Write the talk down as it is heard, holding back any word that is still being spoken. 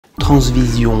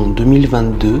TransVision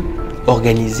 2022,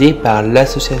 organisée par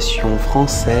l'Association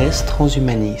française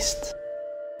transhumaniste.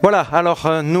 Voilà, alors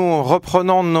nous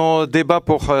reprenons nos débats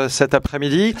pour cet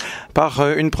après-midi par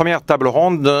une première table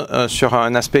ronde sur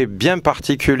un aspect bien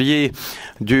particulier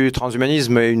du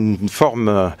transhumanisme et une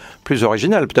forme plus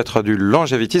originale, peut-être du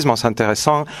longévitisme, en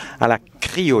s'intéressant à la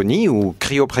cryonie ou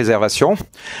cryopréservation.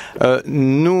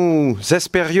 Nous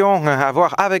espérions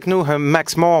avoir avec nous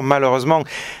Max Moore, malheureusement,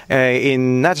 et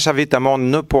Natacha Vitamon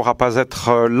ne pourra pas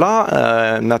être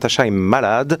là. Natacha est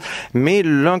malade, mais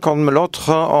l'un comme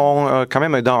l'autre ont quand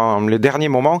même dans les derniers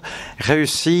moments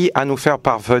réussi à nous faire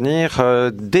parvenir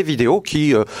des vidéos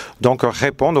qui donc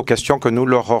répondent aux questions que nous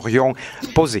leur aurions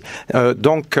posées.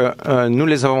 Donc nous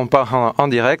les avons pas en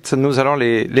direct, nous allons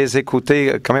les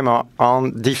écouter quand même en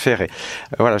différé.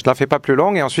 Voilà, je ne la fais pas plus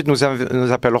longue et ensuite nous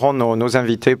appellerons nos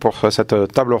invités pour cette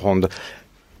table ronde.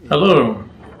 Hello.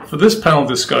 For this panel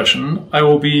discussion, I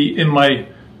will be in my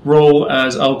role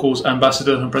as Alcor's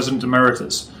ambassador and president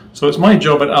emeritus. So it's my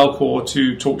job at Alcor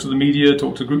to talk to the media,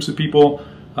 talk to groups of people,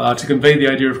 to convey the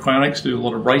idea of cryonics, do a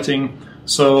lot of writing.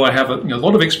 So I have a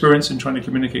lot of experience in trying to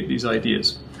communicate these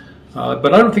ideas.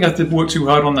 But I don't think I have to work too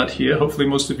hard on that here. Hopefully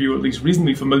most of you are at least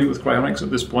reasonably familiar with cryonics at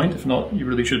this point. If not, you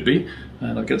really should be.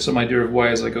 And I'll get some idea of why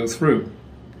as I go through.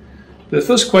 The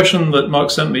first question that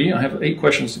Mark sent me, I have 8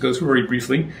 questions to go through very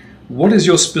briefly. What is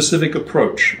your specific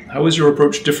approach? How is your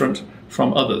approach different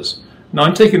from others? Now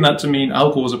I'm taking that to mean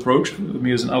Alcor's approach,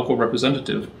 me as an Alcor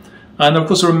representative. And of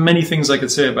course there are many things I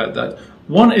could say about that.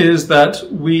 One is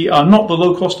that we are not the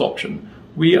low-cost option.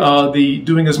 We are the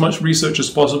doing as much research as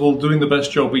possible, doing the best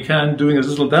job we can, doing as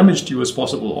little damage to you as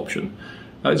possible option.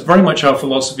 It's very much our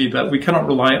philosophy that we cannot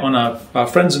rely on our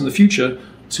friends in the future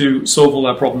to solve all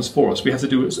our problems for us. We have to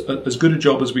do as good a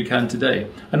job as we can today.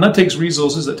 And that takes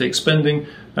resources, that takes spending.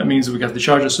 That means that we have to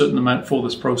charge a certain amount for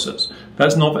this process.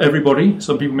 That's not for everybody.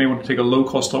 Some people may want to take a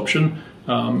low-cost option,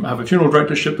 have a funeral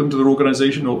director ship them to their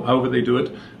organization or however they do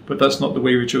it, but that's not the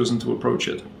way we've chosen to approach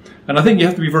it. And I think you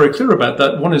have to be very clear about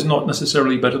that. One is not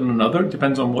necessarily better than another. It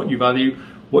depends on what you value,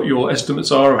 what your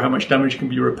estimates are, or how much damage can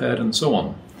be repaired, and so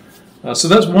on. So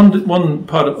that's one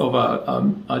part of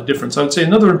our difference. I would say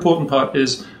another important part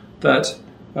is that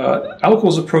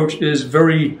Alcor's approach is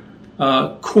very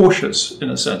cautious in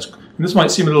a sense. And this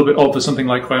might seem a little bit odd for something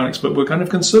like cryonics, but we're kind of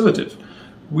conservative.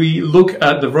 We look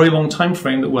at the very long time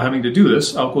frame that we're having to do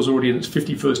this. Alcor's already in its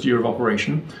 51st year of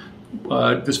operation.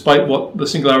 Despite what the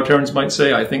singularitarians might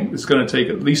say, I think it's going to take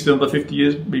at least another 50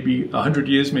 years, maybe 100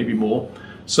 years, maybe more.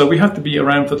 So we have to be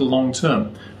around for the long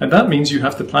term. And that means you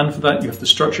have to plan for that, you have to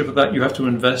structure for that, you have to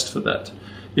invest for that.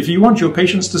 If you want your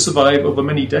patients to survive over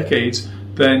many decades,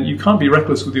 then you can't be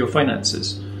reckless with your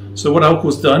finances. So what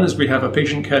Alcor's done is we have a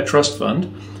patient care trust fund,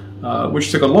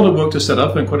 which took a lot of work to set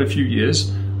up in quite a few years.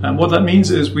 And what that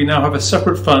means is we now have a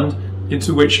separate fund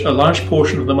into which a large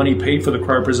portion of the money paid for the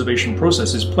cryopreservation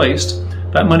process is placed.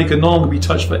 That money can no longer be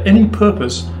touched for any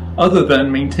purpose other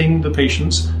than maintaining the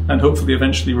patients and hopefully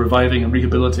eventually reviving and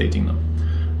rehabilitating them.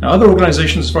 Now other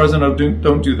organizations, as far as I know,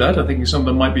 don't do that. I think some of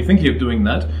them might be thinking of doing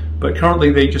that, but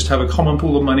currently they just have a common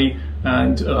pool of money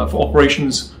and for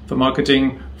operations, for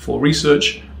marketing, for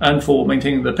research, and for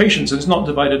maintaining their patients, and it's not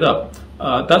divided up.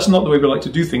 That's not the way we like to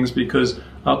do things because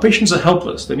our patients are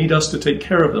helpless. They need us to take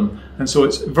care of them, and so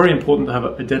it's very important to have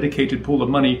a dedicated pool of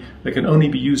money that can only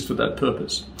be used for that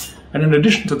purpose. And in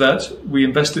addition to that, we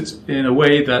invest it in a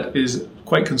way that is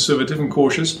quite conservative and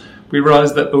cautious. We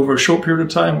realize that over a short period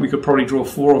of time, we could probably draw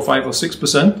 4 or 5 or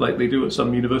 6%, like they do at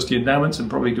some university endowments, and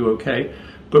probably do okay.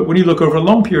 But when you look over a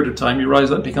long period of time, you realize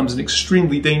that becomes an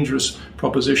extremely dangerous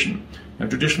proposition. Now,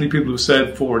 traditionally, people have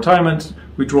said for retirement,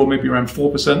 we draw maybe around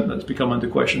 4%. That's become under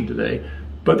question today.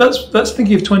 But that's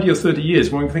thinking of 20 or 30 years.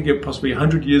 When we're thinking of possibly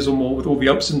 100 years or more with all the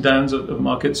ups and downs of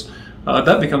markets,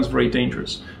 that becomes very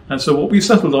dangerous. And so what we've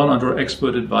settled on under our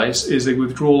expert advice is a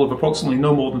withdrawal of approximately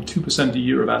no more than 2% a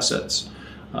year of assets.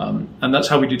 And that's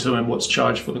how we determine what's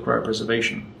charged for the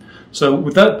cryopreservation. So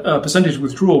with that percentage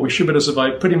withdrawal, we should be able to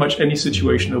survive pretty much any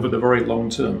situation over the very long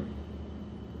term.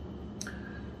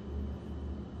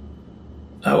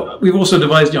 We've also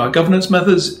devised our governance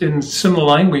methods in similar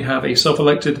line. We have a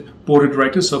self-elected board of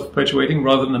directors, self-perpetuating,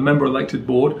 rather than a member-elected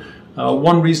board.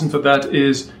 One reason for that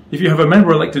is if you have a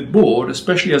member-elected board,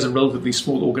 especially as a relatively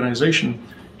small organization,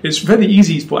 it's very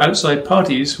easy for outside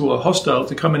parties who are hostile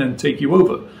to come in and take you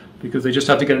over, because they just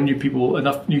have to get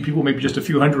enough new people, maybe just a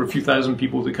few hundred or a few thousand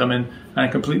people to come in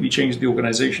and completely change the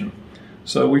organization.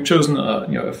 So we've chosen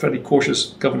a fairly cautious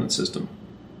governance system.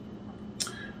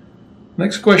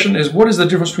 Next question is, what is the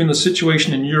difference between the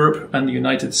situation in Europe and the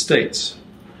United States?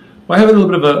 Well, I have a little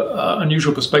bit of an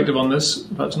unusual perspective on this,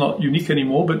 perhaps not unique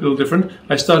anymore, but a little different.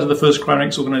 I started the first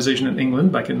cryonics organization in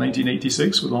England back in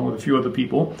 1986, along with a few other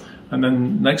people. And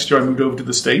then next year I moved over to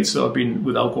the States, so I've been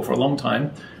with Alcor for a long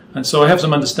time. And so I have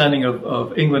some understanding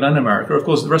of England and America. Of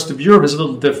course, the rest of Europe is a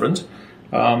little different.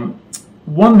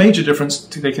 One major difference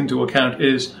to take into account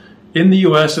is in the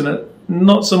US, and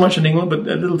not so much in England, but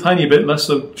a little tiny bit less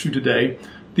so true today,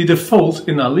 the default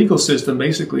in our legal system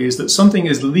basically is that something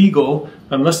is legal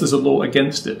unless there's a law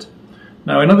against it.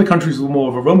 Now, in other countries with more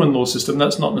of a Roman law system,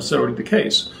 that's not necessarily the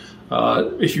case.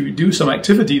 If you do some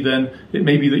activity, then it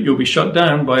may be that you'll be shut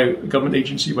down by a government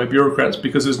agency, by bureaucrats,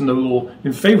 because there's no law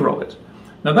in favor of it.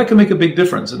 Now, that can make a big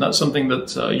difference, and that's something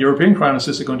that European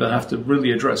cryonicists are going to have to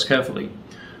really address carefully.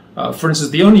 For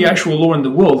instance, the only actual law in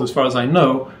the world, as far as I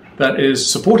know, that is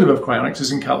supportive of cryonics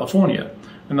is in California.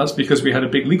 And that's because we had a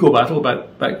big legal battle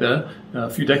back there a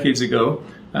few decades ago.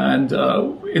 And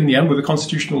in the end, with a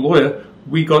constitutional lawyer,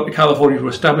 we got California to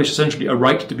establish essentially a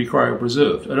right to be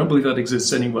cryopreserved. I don't believe that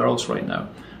exists anywhere else right now.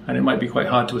 And it might be quite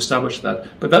hard to establish that.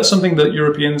 But that's something that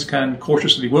Europeans can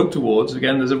cautiously work towards.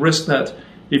 Again, there's a risk that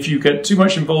if you get too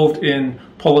much involved in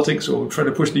politics or try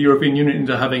to push the European Union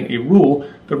into having a rule,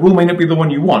 the rule may not be the one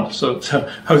you want. So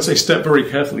I would say step very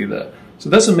carefully there. So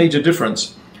that's a major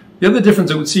difference. The other difference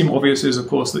that would seem obvious is, of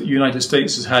course, that the United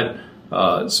States has had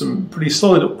some pretty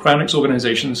solid cryonics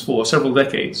organizations for several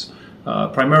decades.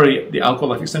 Primarily the Alcor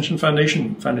Life Extension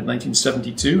Foundation, founded in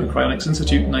 1972, and Cryonics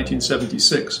Institute in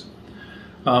 1976.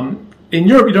 In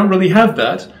Europe, you don't really have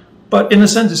that, but in a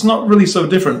sense, it's not really so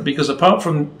different because apart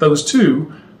from those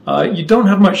two, you don't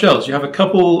have much else. You have a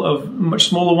couple of much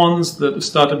smaller ones that have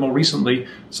started more recently,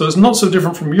 so it's not so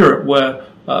different from Europe, where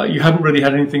you haven't really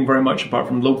had anything very much apart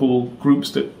from local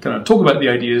groups that kind of talk about the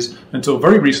ideas until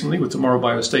very recently with Tomorrow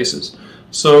Biostasis.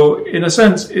 So in a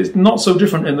sense, it's not so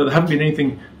different in that there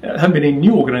haven't been any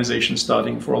new organizations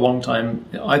starting for a long time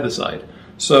either side.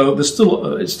 So there's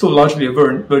still, it's still largely a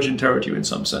virgin territory in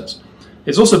some sense.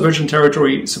 It's also virgin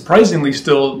territory, surprisingly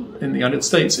still in the United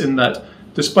States, in that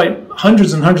despite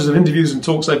hundreds and hundreds of interviews and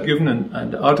talks I've given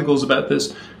and articles about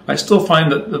this, I still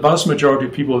find that the vast majority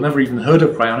of people have never even heard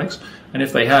of cryonics, and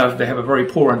if they have a very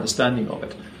poor understanding of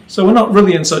it. So we're not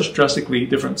really in such drastically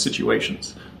different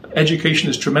situations. Education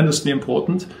is tremendously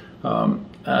important,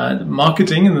 and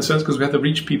marketing in the sense because we have to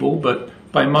reach people, but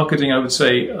by marketing I would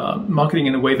say marketing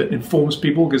in a way that informs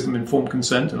people, gives them informed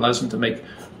consent, and allows them to make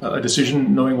a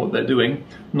decision knowing what they're doing,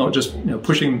 not just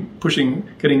pushing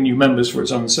getting new members for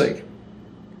its own sake.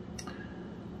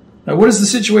 Now, what is the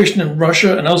situation in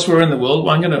Russia and elsewhere in the world?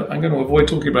 Well, I'm going to avoid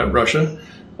talking about Russia,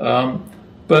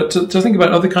 but to think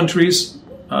about other countries,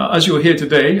 as you'll hear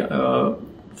today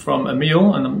from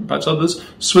Emil and perhaps others,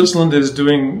 Switzerland is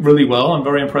doing really well. I'm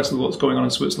very impressed with what's going on in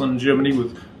Switzerland and Germany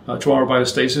with Tomorrow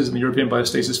Biostasis and the European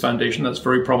Biostasis Foundation. That's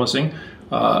very promising.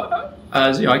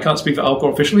 As you know, I can't speak for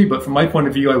Alcor officially, but from my point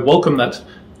of view, I welcome that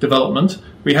development.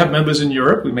 We have members in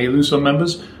Europe. We may lose some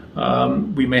members.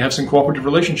 We may have some cooperative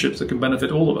relationships that can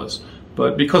benefit all of us.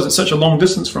 But because it's such a long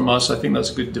distance from us, I think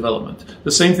that's a good development.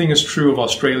 The same thing is true of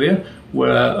Australia,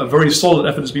 where a very solid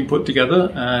effort has been put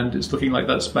together, and it's looking like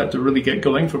that's about to really get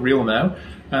going for real now.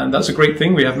 And that's a great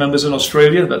thing. We have members in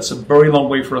Australia. That's a very long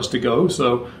way for us to go,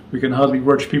 so we can hardly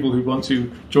urge people who want to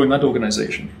join that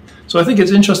organization. So I think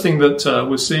it's interesting that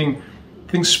we're seeing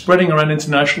things spreading around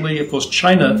internationally. Of course,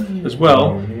 China as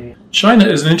well. China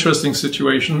is an interesting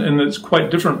situation, and it's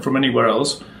quite different from anywhere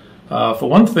else. For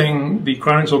one thing, the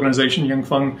cryonics organization,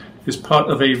 Yangfeng, is part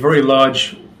of a very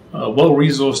large,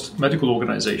 well-resourced medical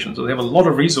organization. So they have a lot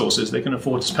of resources. They can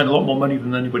afford to spend a lot more money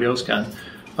than anybody else can.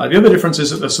 The other difference is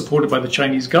that they're supported by the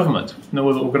Chinese government. No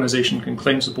other organization can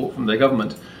claim support from their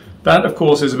government. That, of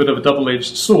course, is a bit of a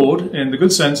double-edged sword. In the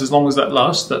good sense, as long as that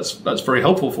lasts, that's very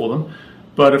helpful for them.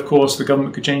 But, of course, the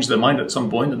government could change their mind at some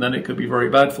point, and then it could be very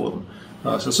bad for them.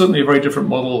 So certainly a very different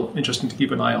model. Interesting to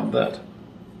keep an eye on that.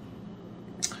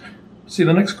 See,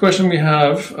 the next question we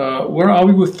have, where are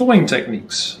we with thawing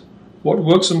techniques? What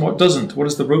works and what doesn't? What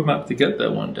is the roadmap to get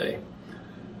there one day?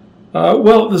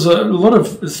 Well,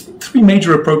 there's three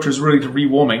major approaches really to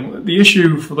rewarming. The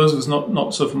issue, for those of us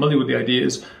not so familiar with the idea,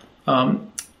 is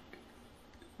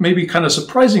maybe kind of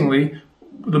surprisingly,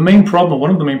 the main problem, one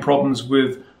of the main problems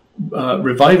with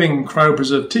reviving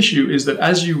cryopreserved tissue is that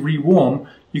as you rewarm,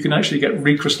 you can actually get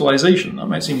recrystallization. That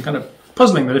might seem kind of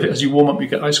puzzling that as you warm up you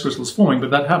get ice crystals forming,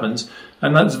 but that happens,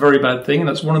 and that's a very bad thing, and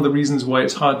that's one of the reasons why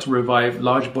it's hard to revive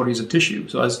large bodies of tissue.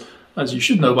 So as you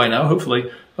should know by now, hopefully,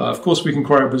 of course we can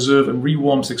cryopreserve and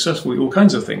rewarm successfully all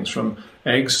kinds of things, from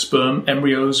eggs, sperm,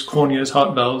 embryos, corneas,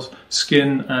 heart valves,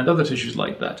 skin, and other tissues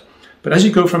like that. But as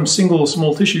you go from single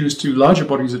small tissues to larger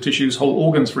bodies of tissues, whole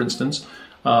organs for instance,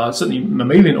 certainly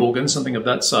mammalian organs, something of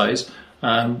that size,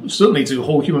 and certainly to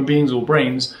whole human beings or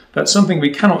brains, that's something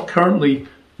we cannot currently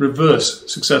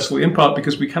reverse successfully, in part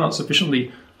because we cannot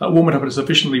sufficiently warm it up at a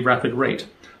sufficiently rapid rate.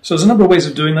 So there's a number of ways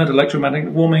of doing that: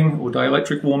 electromagnetic warming or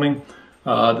dielectric warming.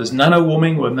 There's nano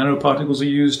warming, where nanoparticles are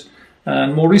used.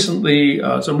 And more recently,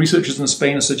 some researchers in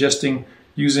Spain are suggesting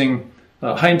using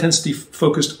high-intensity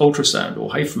focused ultrasound,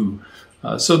 or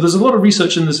HIFU. So there's a lot of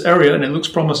research in this area, and it looks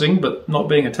promising, but not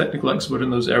being a technical expert in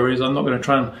those areas, I'm not going to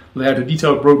try and lay out a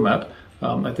detailed roadmap.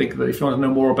 I think that if you want to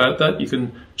know more about that, you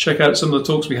can check out some of the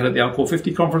talks we had at the Alcor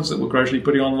 50 conference that we're gradually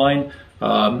putting online.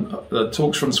 The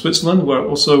talks from Switzerland, where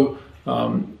also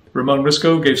Ramon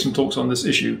Risco gave some talks on this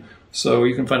issue. So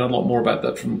you can find out a lot more about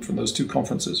that from those two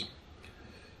conferences.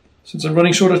 Since I'm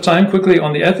running short of time, quickly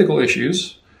on the ethical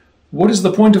issues, what is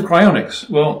the point of cryonics?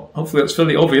 Well, hopefully that's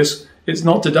fairly obvious. It's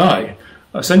not to die.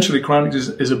 Essentially,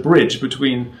 cryonics is a bridge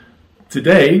between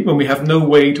today, when we have no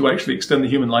way to actually extend the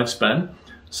human lifespan,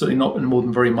 certainly not more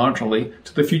than very marginally,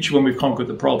 to the future when we've conquered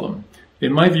the problem.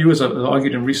 In my view, as I've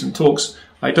argued in recent talks,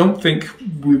 I don't think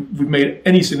we've made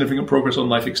any significant progress on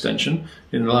life extension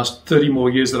in the last 30 more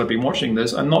years that I've been watching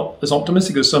this. I'm not as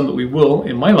optimistic as some that we will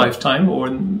in my lifetime or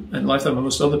in the lifetime of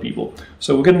most other people.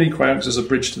 So we're going to need cryonics as a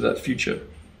bridge to that future.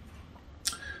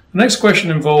 The next question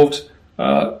involved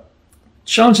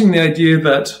challenging the idea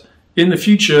that in the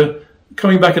future,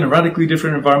 coming back in a radically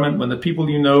different environment when the people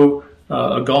you know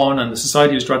are gone and the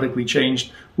society has radically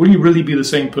changed, will you really be the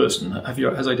same person?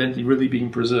 Has identity really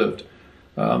been preserved?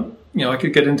 I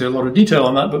could get into a lot of detail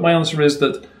on that, but my answer is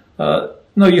that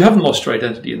no, you haven't lost your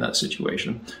identity in that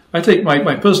situation. I take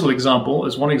my personal example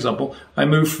as one example. I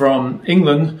moved from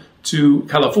England to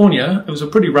California. It was a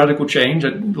pretty radical change. A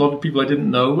lot of people I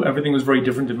didn't know. Everything was very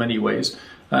different in many ways.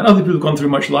 And other people have gone through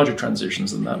much larger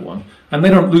transitions than that one. And they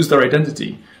don't lose their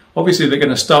identity. Obviously, they're going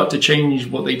to start to change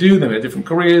what they do. They may have different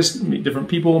careers, meet different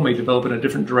people, may develop in a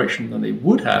different direction than they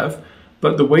would have.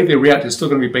 But the way they react is still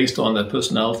going to be based on their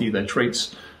personality, their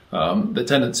traits, their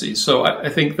tendencies. So I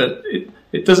think that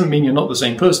it doesn't mean you're not the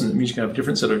same person. It means you can have a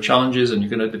different set of challenges and you're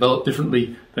going to develop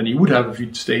differently than you would have if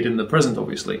you'd stayed in the present,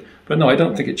 obviously. But no, I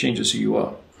don't think it changes who you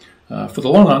are. For the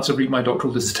long answer, read my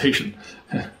doctoral dissertation.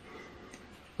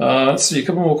 Let's see, a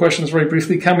couple more questions very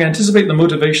briefly. Can we anticipate the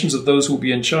motivations of those who will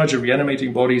be in charge of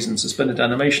reanimating bodies in suspended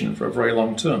animation for a very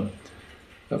long time?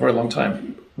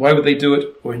 Why would they do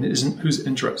it, or in whose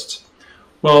interests?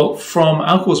 Well, from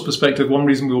Alcor's perspective, one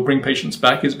reason we will bring patients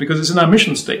back is because it's in our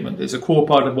mission statement. It's a core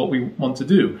part of what we want to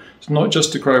do. It's not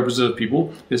just to cryopreserve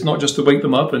people. It's not just to wake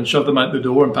them up and shove them out the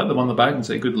door and pat them on the back and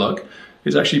say good luck.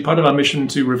 It's actually part of our mission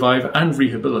to revive and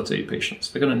rehabilitate patients.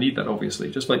 They're going to need that,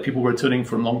 obviously, just like people returning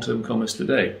from long-term comas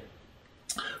today.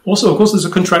 Also, of course, there's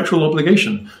a contractual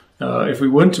obligation. If we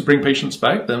weren't to bring patients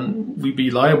back, then we'd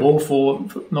be liable for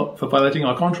violating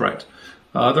our contract.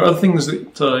 There are other things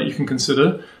that you can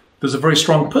consider. There's a very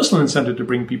strong personal incentive to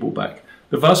bring people back.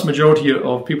 The vast majority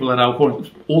of people at Alcor,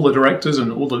 all the directors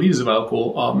and all the leaders of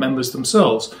Alcor, are members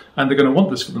themselves, and they're going to want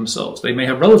this for themselves. They may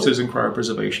have relatives in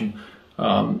cryopreservation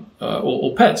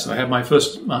or pets. I have my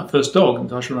first dog,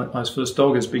 Natasha's first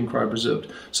dog is being cryopreserved.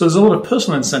 So there's a lot of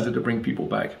personal incentive to bring people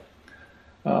back.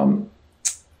 And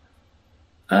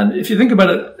if you think about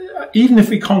it, even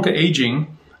if we conquer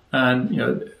aging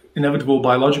and inevitable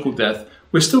biological death,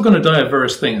 we're still going to die of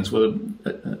various things, whether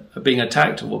being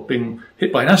attacked or being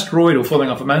hit by an asteroid or falling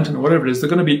off a mountain or whatever it is. There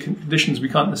are going to be conditions we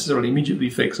can't necessarily immediately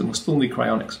fix, and we'll still need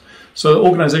cryonics. So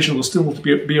organizations will still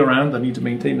be around and need to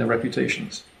maintain their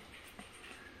reputations.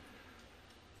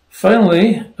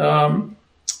 Finally,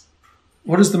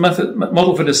 what is the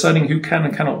model for deciding who can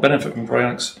and cannot benefit from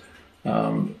cryonics?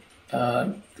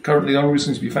 Currently, the only reason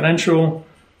seems to be financial.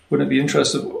 Wouldn't it be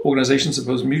interest of organizations to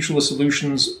propose mutual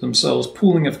solutions themselves,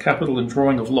 pooling of capital and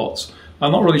drawing of lots?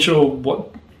 I'm not really sure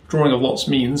what drawing of lots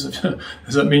means.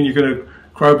 Does that mean you're going to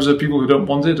cryopreserve people who don't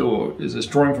want it, or is this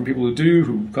drawing from people who do,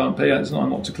 who can't pay? I'm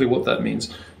not too clear what that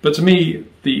means. But to me,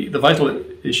 the vital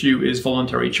issue is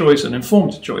voluntary choice and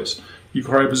informed choice. You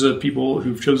cryopreserve people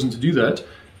who've chosen to do that,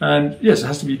 and yes, it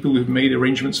has to be people who've made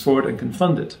arrangements for it and can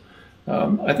fund it.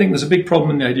 I think there's a big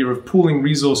problem in the idea of pooling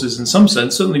resources in some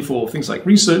sense. Certainly for things like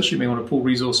research, you may want to pool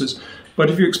resources. But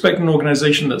if you expect an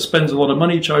organization that spends a lot of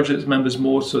money, charges its members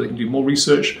more so they can do more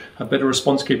research, have better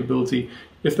response capability,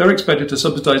 if they're expected to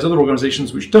subsidize other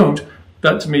organizations which don't,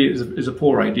 that to me is a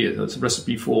poor idea. That's a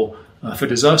recipe for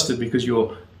disaster, because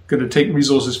you're going to take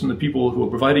resources from the people who are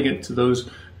providing it to those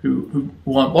who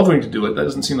aren't bothering to do it. That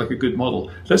doesn't seem like a good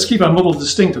model. Let's keep our model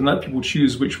distinct and let people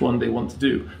choose which one they want to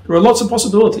do. There are lots of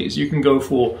possibilities. You can go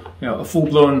for a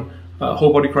full-blown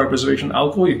whole-body cryopreservation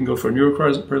Alcor. You can go for a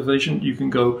neuropreservation. You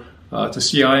can go to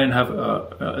CI and have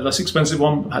a less expensive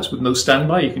one, perhaps with no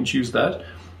standby. You can choose that.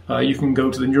 You can go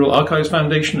to the Neural Archives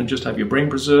Foundation and just have your brain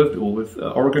preserved, or with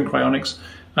Oregon Cryonics,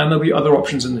 and there'll be other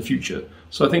options in the future.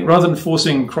 So I think rather than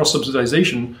forcing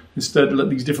cross-subsidization, instead let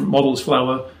these different models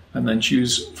flower and then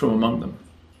choose from among them.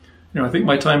 I think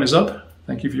my time is up.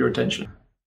 Thank you for your attention.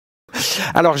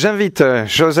 Alors j'invite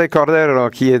José Cordero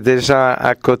qui est déjà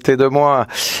à côté de moi,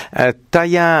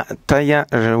 Taya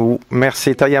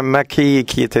Maki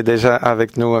qui était déjà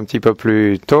avec nous un petit peu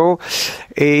plus tôt,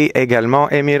 et également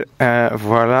Emir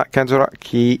Kanzura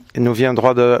qui nous vient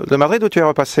droit de Madrid, où tu es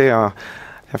repassé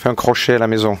il a fait un crochet à la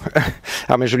maison.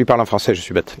 Ah mais je lui parle en français, je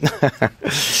suis bête.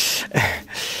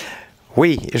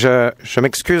 Oui, je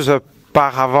m'excuse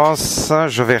par avance,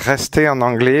 je vais rester en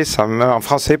anglais, en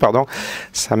français, pardon.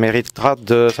 Ça m'évitera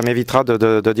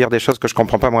de dire des choses que je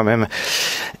comprends pas moi-même.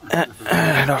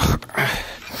 Alors,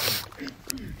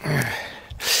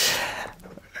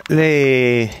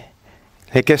 les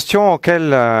questions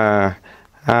auxquelles a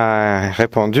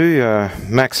répondu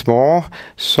Max Moreau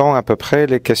sont à peu près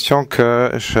les questions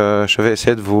que je vais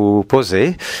essayer de vous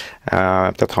poser,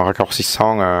 peut-être en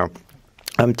raccourcissant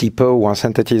un petit peu ou en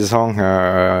synthétisant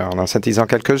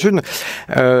quelques-unes.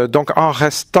 Donc en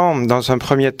restant dans un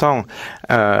premier temps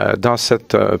dans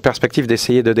cette perspective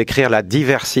d'essayer de décrire la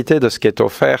diversité de ce qui est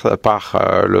offert par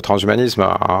le transhumanisme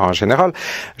en général,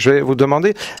 je vais vous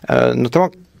demander,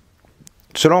 notamment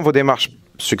selon vos démarches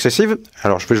successives,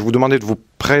 alors je vais vous demander de vous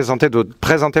présenter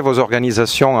vos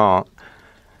organisations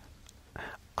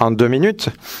en 2 minutes.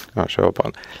 Non, je vais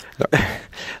reprendre.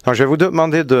 Donc, je vais vous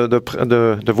demander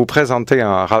de vous présenter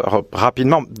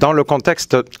rapidement dans le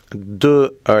contexte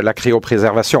de la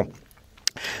cryopréservation.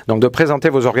 Donc de présenter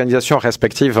vos organisations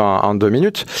respectives en 2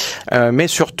 minutes, mais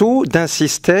surtout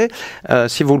d'insister,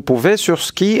 si vous le pouvez, sur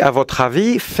ce qui, à votre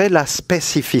avis, fait la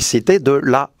spécificité de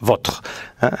la vôtre.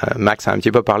 Max a un petit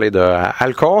peu parlé de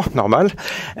Alcor, normal.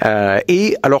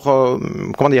 Et alors,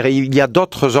 comment dire, il y a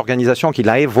d'autres organisations qu'il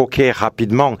a évoquées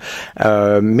rapidement,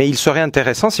 mais il serait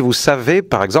intéressant si vous savez,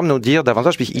 par exemple, nous dire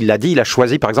davantage, puisqu'il l'a dit, il a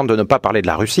choisi, par exemple, de ne pas parler de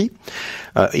la Russie.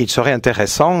 Il serait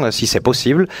intéressant, si c'est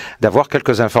possible, d'avoir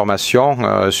quelques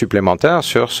informations supplémentaires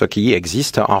sur ce qui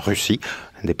existe en Russie,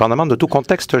 indépendamment de tout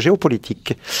contexte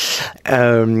géopolitique.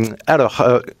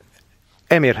 Alors,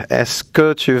 Emir, est-ce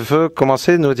que tu veux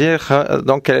commencer à nous dire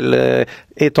donc quelle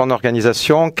est ton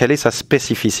organisation, quelle est sa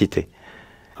spécificité?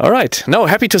 All right. No,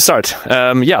 happy to start.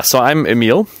 So I'm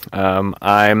Emil.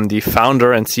 I'm the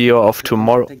founder and CEO of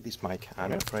Tomorrow. Take this mic.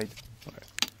 I'm afraid.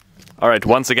 All right.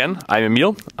 Once again, I'm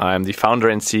Emil. I'm the founder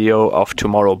and CEO of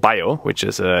Tomorrow Bio, which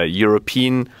is a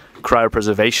European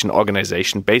cryopreservation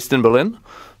organization based in Berlin,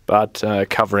 but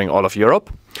covering all of Europe.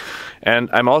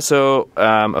 And I'm also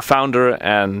a founder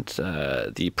and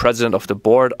the president of the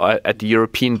board at the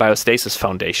European Biostasis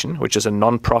Foundation, which is a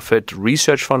non-profit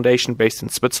research foundation based in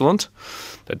Switzerland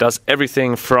that does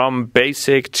everything from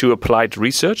basic to applied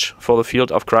research for the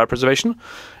field of cryopreservation,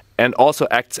 and also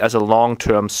acts as a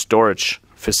long-term storage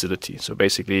facility. So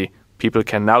basically, people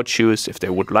can now choose, if they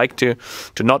would like to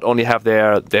not only have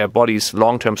their bodies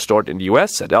long-term stored in the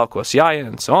US at Alcor CI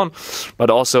and so on, but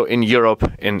also in Europe,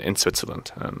 in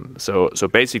Switzerland. So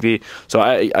basically,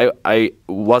 I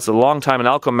was a long time an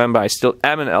Alcor member. I still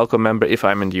am an Alcor member if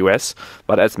I'm in the US.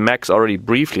 But as Max already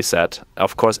briefly said,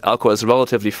 of course, Alcor is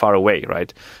relatively far away,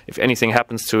 right? If anything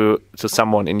happens to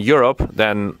someone in Europe,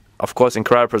 then of course, in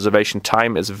cryopreservation,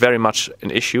 time is very much an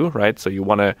issue, right? So you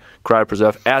want to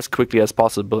cryopreserve as quickly as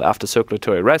possible after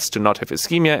circulatory arrest to not have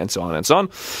ischemia and so on and so on.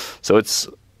 So it's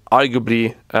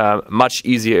arguably much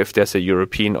easier if there's a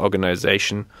European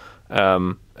organization.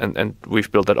 And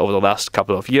we've built that over the last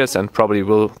couple of years and probably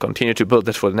will continue to build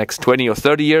that for the next 20 or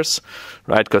 30 years,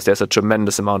 right? Because there's a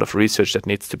tremendous amount of research that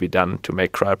needs to be done to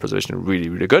make cryopreservation really,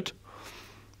 really good.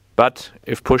 But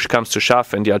if push comes to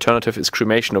shove and the alternative is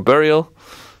cremation or burial,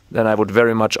 then I would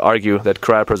very much argue that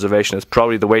cryopreservation is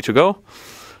probably the way to go.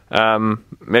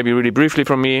 Maybe really briefly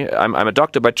from me, I'm a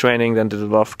doctor by training, then did a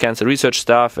lot of cancer research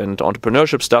stuff and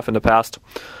entrepreneurship stuff in the past.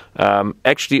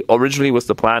 Actually, originally was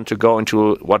the plan to go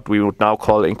into what we would now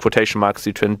call, in quotation marks,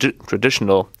 the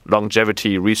traditional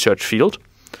longevity research field.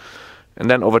 And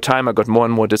then over time, I got more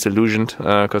and more disillusioned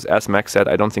because, as Max said,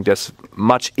 I don't think there's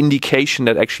much indication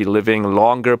that actually living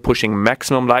longer, pushing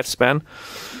maximum lifespan,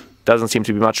 doesn't seem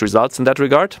to be much results in that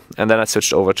regard. And then I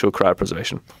switched over to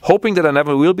cryopreservation, hoping that I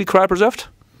never will be cryopreserved.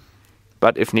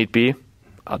 But if need be,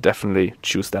 I'll definitely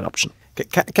choose that option.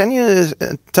 Can you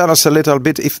tell us a little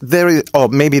bit if there is, or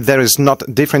maybe there is not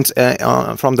difference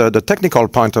from the technical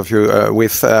point of view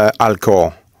with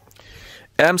Alcor?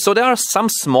 So there are some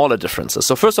smaller differences.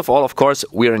 So first of all, of course,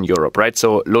 we're in Europe, right?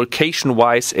 So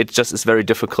location-wise, it just is very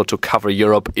difficult to cover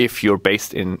Europe if you're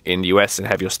based in the US and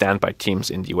have your standby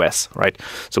teams in the US, right?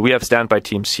 So we have standby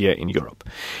teams here in Europe.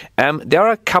 There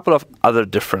are a couple of other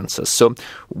differences. So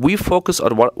we focus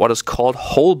on what is called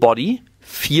whole body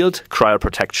field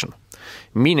cryoprotection,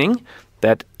 meaning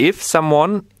that if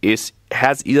someone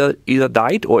has either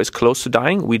died or is close to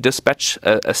dying, we dispatch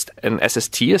an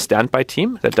SST, a standby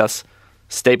team that does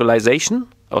standby,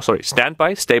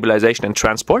 stabilization, and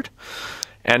transport.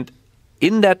 And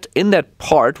in that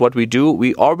part, what we do,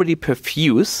 we already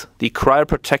perfuse the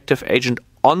cryoprotective agent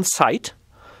on site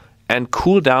and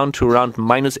cool down to around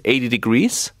minus 80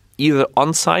 degrees, either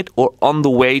on site or on the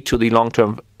way to the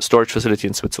long-term storage facility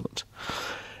in Switzerland.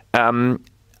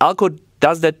 Alco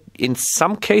does that in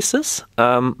some cases,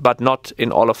 but not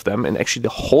in all of them. And actually, the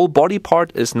whole body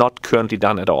part is not currently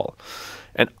done at all.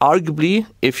 And arguably,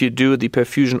 if you do the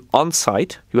perfusion on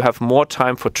site, you have more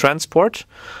time for transport,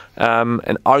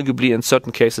 and arguably in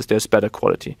certain cases there's better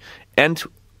quality. And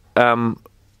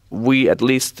we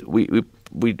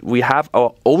have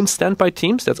our own standby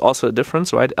teams. That's also a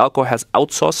difference, right? Alco has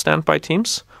outsourced standby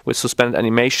teams with suspended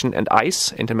animation and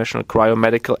ICE, international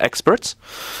cryomedical experts.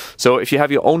 So if you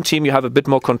have your own team, you have a bit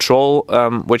more control,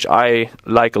 which I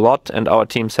like a lot. And our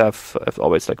teams have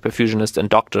always like perfusionists and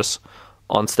doctors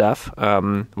on staff,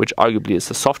 which arguably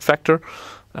is a soft factor,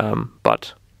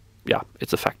 but yeah,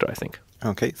 it's a factor, I think.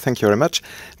 Okay, thank you very much.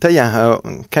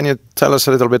 Taya, can you tell us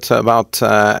a little bit about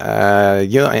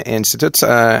your institute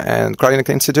and Cryonic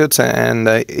Institute, and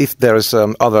if there is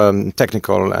other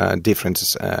technical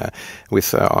differences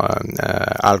with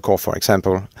Alco, for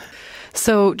example?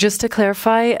 So just to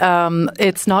clarify,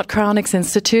 it's not Cryonics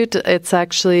Institute. It's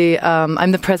actually,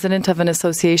 I'm the president of an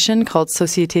association called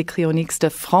Société Cryonique de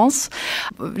France.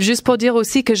 Juste pour dire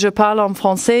aussi que je parle en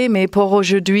français, mais pour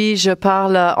aujourd'hui, je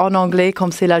parle en anglais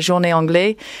comme c'est la journée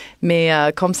anglaise. Mais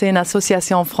comme c'est une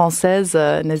association française,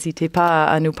 n'hésitez pas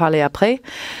à nous parler après.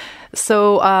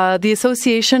 So the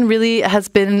association really has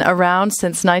been around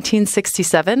since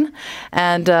 1967,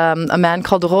 and a man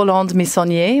called Roland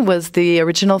Missonnier was the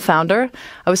original founder.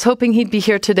 I was hoping he'd be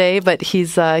here today, but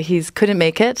he's couldn't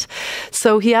make it.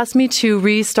 So he asked me to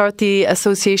restart the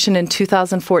association in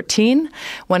 2014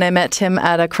 when I met him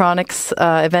at a Cryonics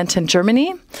event in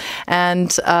Germany.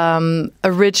 And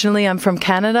originally I'm from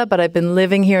Canada, but I've been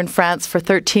living here in France for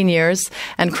 13 years,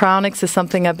 and cryonics is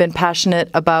something I've been passionate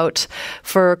about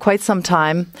for quite some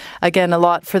time. Again, a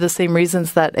lot for the same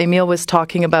reasons that Emile was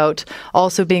talking about,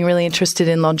 also being really interested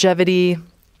in longevity.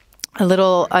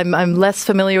 I'm less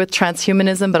familiar with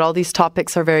transhumanism, but all these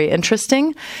topics are very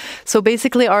interesting. So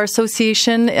basically our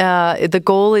association, the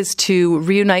goal is to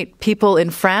reunite people in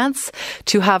France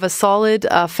to have a solid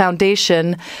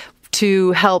foundation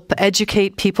to help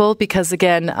educate people, because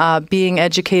again, being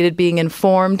educated, being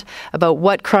informed about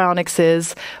what cryonics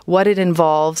is, what it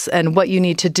involves, and what you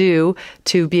need to do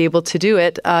to be able to do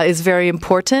it is very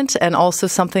important, and also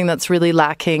something that's really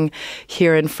lacking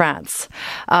here in France.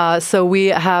 So we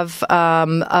have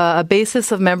a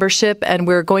basis of membership, and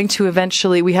we're going to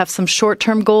eventually, we have some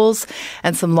short-term goals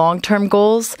and some long-term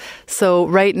goals. So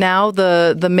right now,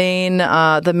 the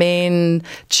main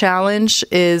challenge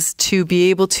is to be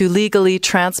able to legally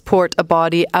transport a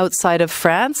body outside of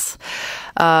France,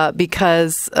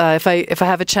 because if I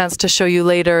have a chance to show you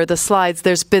later the slides,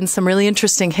 there's been some really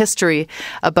interesting history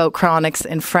about cryonics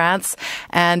in France,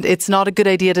 and it's not a good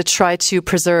idea to try to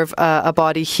preserve a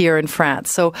body here in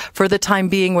France. So for the time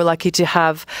being, we're lucky to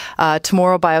have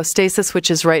Tomorrow Biostasis,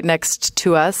 which is right next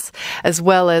to us, as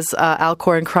well as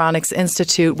Alcor and Cryonics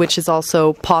Institute, which is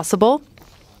also possible.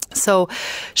 So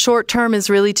short term is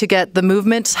really to get the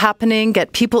movement happening,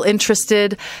 get people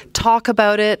interested, talk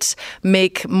about it,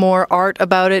 make more art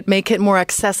about it, make it more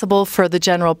accessible for the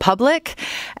general public,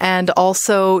 and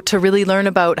also to really learn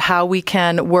about how we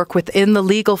can work within the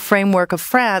legal framework of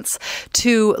France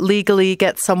to legally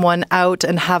get someone out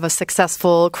and have a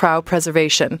successful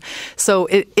cryopreservation. So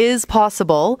it is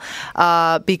possible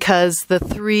because the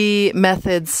three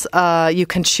methods you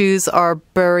can choose are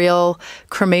burial,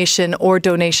 cremation, or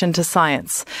donation to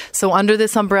science. So under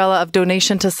this umbrella of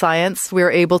donation to science, we're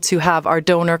able to have our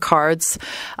donor cards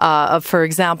of, for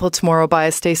example, Tomorrow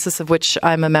Biostasis, of which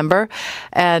I'm a member,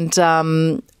 and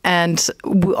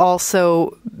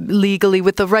also legally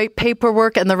with the right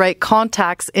paperwork and the right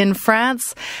contacts in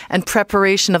France and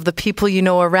preparation of the people you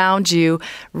know around you,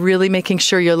 really making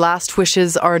sure your last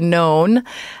wishes are known.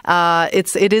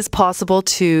 It is possible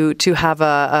to have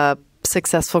a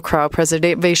successful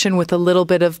cryopreservation with a little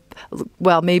bit of,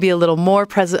 well, maybe a little more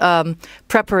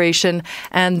preparation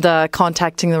and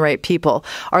contacting the right people.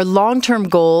 Our long-term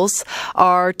goals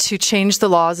are to change the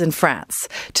laws in France,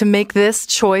 to make this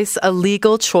choice a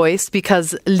legal choice,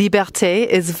 because liberté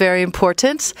is very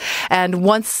important. And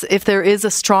once, if there is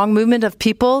a strong movement of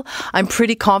people, I'm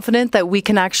pretty confident that we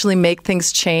can actually make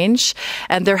things change.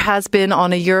 And there has been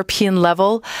on a European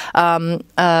level,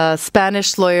 a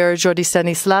Spanish lawyer, Jordi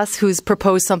Stanislas, who's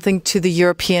proposed something to the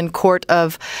European Court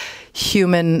of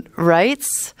Human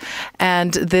Rights,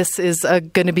 and this is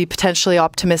going to be potentially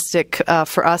optimistic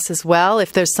for us as well,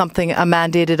 if there's something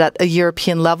mandated at a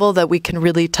European level that we can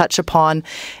really touch upon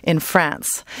in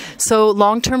France. So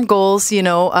long-term goals,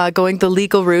 going the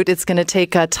legal route, it's going to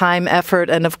take time, effort,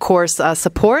 and of course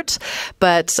support,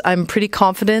 but I'm pretty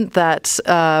confident that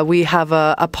we have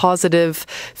a positive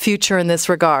future in this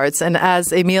regards. And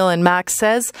as Emile and Max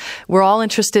says, we're all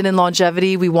interested in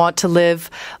longevity. We want to live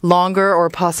longer or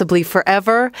possibly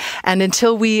forever. And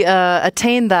until we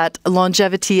attain that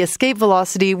longevity escape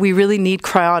velocity, we really need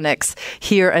cryonics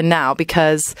here and now,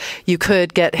 because you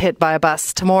could get hit by a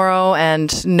bus tomorrow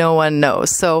and no one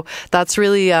knows. So that's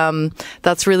really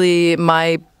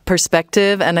my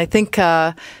perspective. And I think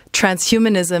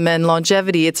transhumanism and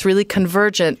longevity, it's really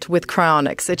convergent with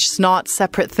cryonics. It's not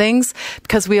separate things,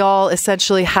 because we all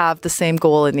essentially have the same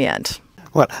goal in the end.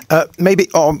 Well, maybe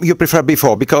you prefer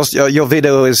before, because your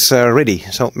video is ready.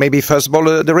 So maybe first of all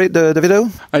the video?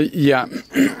 Yeah.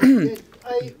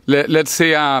 Let's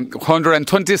say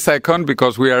 120 seconds,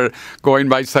 because we are going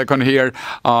by second here.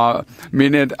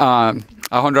 Minute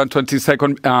 120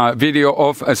 second video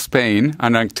of Spain,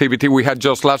 an activity we had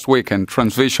just last weekend.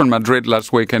 TransVision Madrid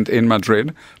last weekend in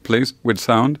Madrid. Please, with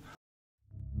sound.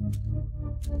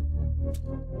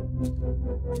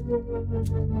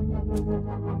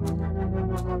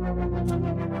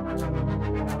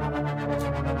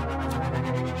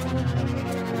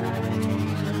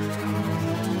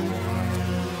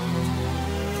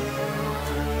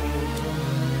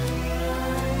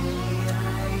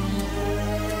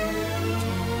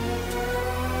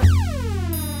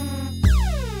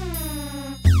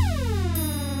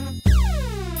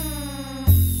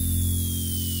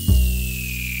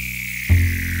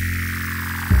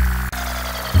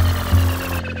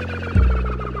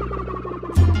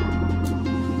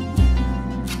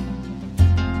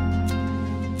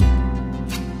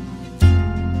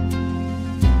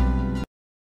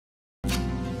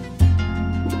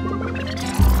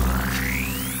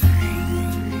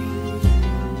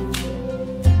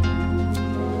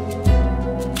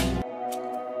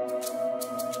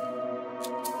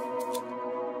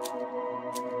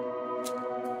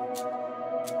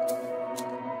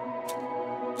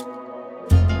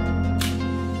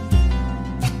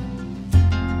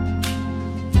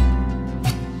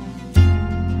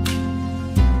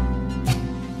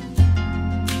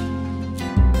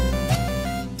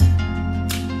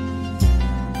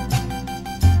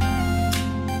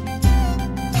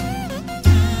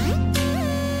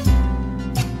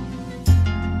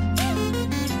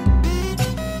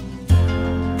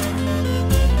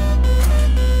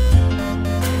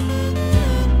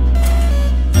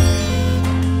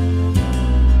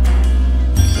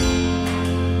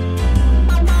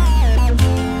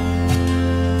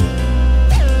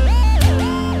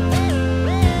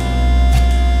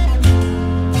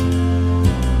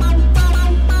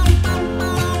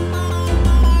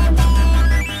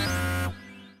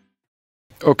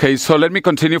 Okay, so let me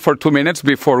continue for 2 minutes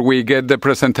before we get the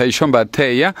presentation by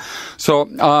Teya. So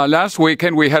last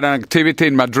weekend we had an activity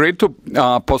in Madrid to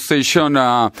position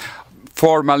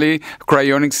formally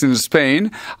cryonics in Spain.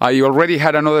 I already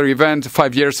had another event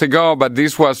 5 years ago, but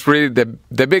this was really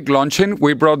the big launching.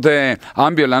 We brought the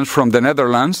ambulance from the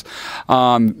Netherlands.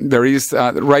 There is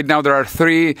right now there are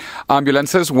 3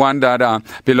 ambulances, one that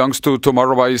belongs to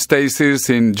Tomorrow Biostasis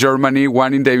in Germany,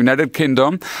 one in the United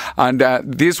Kingdom, and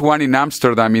this one in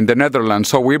Amsterdam in the Netherlands.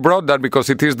 So we brought that because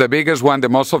it is the biggest one, the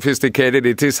most sophisticated.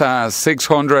 It is a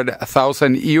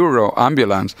 600,000 euro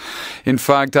ambulance. In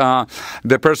fact,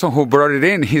 the person who brought it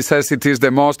in, he says it is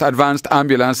the most advanced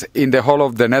ambulance in the whole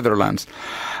of the Netherlands.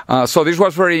 So this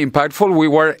was very impactful. We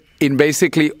were in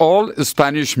basically all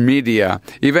Spanish media.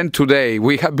 Even today,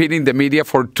 we have been in the media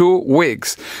for 2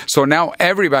 weeks. So now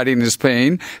everybody in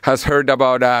Spain has heard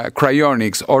about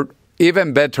cryonics, or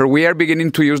even better, we are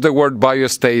beginning to use the word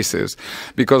biostasis,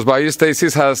 because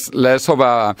biostasis has less of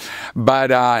a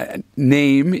bad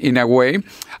name in a way,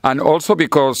 and also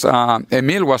because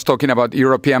Emile was talking about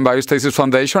European Biostasis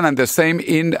Foundation, and the same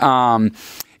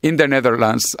in the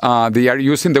Netherlands. They are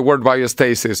using the word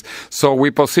biostasis. So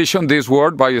we positioned this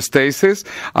word biostasis.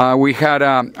 We had,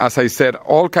 as I said,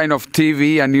 all kind of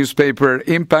TV and newspaper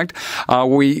impact.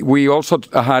 We also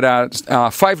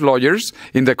had 5 lawyers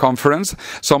in the conference,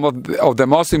 some of the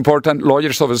most important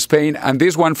lawyers of Spain, and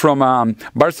this one from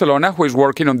Barcelona, who is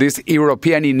working on this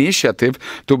European initiative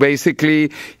to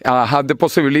basically have the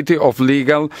possibility of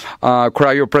legal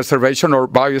cryopreservation or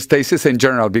biostasis in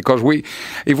general. Because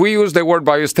if we use the word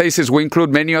biostasis, we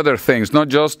include many other things, not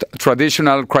just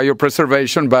traditional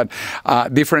cryopreservation, but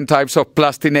different types of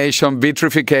plastination,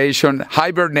 vitrification,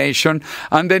 hibernation,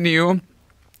 and the new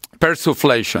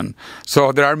persuflation.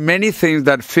 So there are many things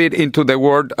that fit into the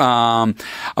word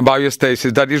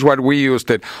biostasis. That is what we used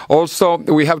it. Also,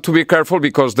 we have to be careful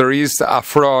because there is a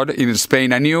fraud in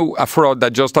Spain, a fraud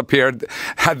that just appeared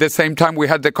at the same time we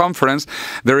had the conference.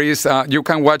 There is, you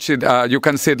can watch it, you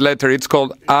can see it later. It's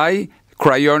called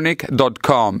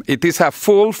cryonic.com. It is a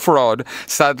full fraud,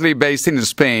 sadly based in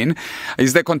Spain.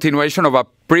 It's the continuation of a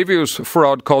previous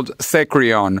fraud called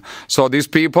Secrion. So these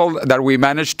people that we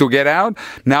managed to get out,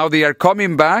 now they are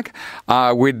coming back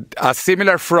with a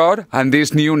similar fraud and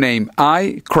this new name,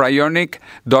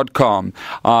 cryonic.com.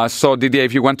 So Didier,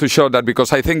 if you want to show that,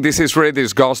 because I think this is really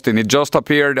disgusting. It just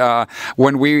appeared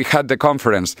when we had the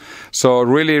conference. So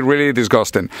really, really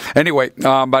disgusting. Anyway,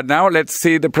 but now let's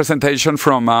see the presentation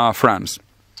from France.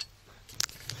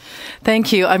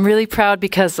 Thank you. I'm really proud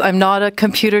because I'm not a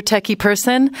computer techie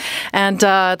person, and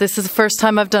this is the first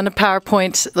time I've done a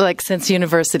PowerPoint since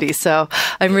university, so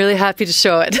I'm really happy to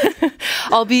show it.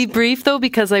 I'll be brief though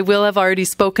because I will have already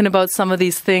spoken about some of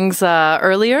these things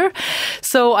earlier.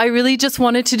 So I really just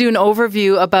wanted to do an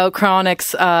overview about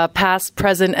cryonics past,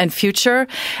 present, and future,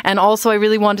 and also I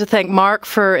really want to thank Mark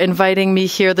for inviting me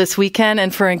here this weekend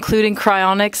and for including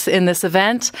cryonics in this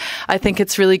event. I think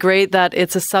it's really great that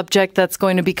it's a subject that's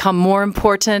going to become more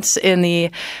important in the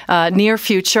near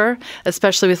future,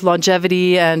 especially with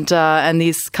longevity and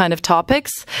these kind of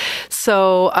topics.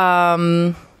 So,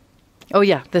 oh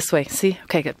yeah, this way. See?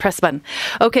 Okay, good. Press button.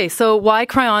 Okay, so why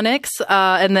cryonics?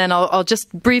 And then I'll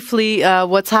just briefly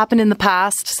what's happened in the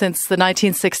past since the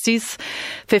 1960s.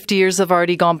 50 years have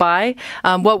already gone by.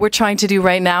 What we're trying to do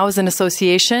right now as an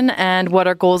association and what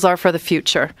our goals are for the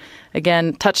future.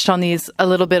 Again, touched on these a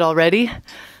little bit already.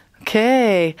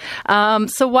 Okay,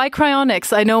 so why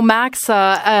cryonics? I know Max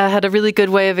had a really good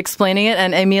way of explaining it,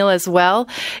 and Emile as well.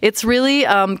 It's really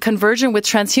convergent with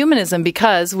transhumanism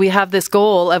because we have this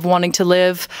goal of wanting to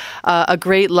live a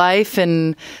great life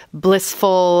and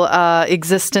blissful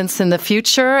existence in the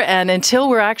future. And until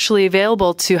we're actually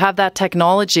available to have that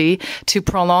technology to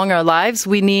prolong our lives,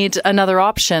 we need another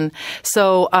option.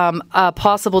 So a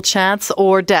possible chance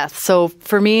or death. So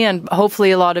for me, and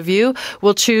hopefully a lot of you,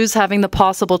 will choose having the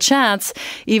possible chance,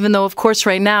 even though, of course,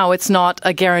 right now it's not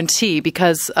a guarantee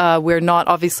because we're not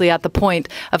obviously at the point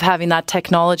of having that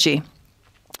technology.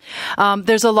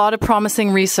 There's a lot of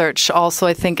promising research. Also,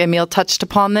 I think Emile touched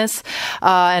upon this,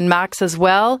 and Max as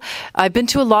well. I've been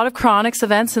to a lot of cryonics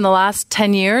events in the last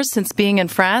 10 years since being in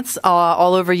France,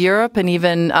 all over Europe, and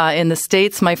even in the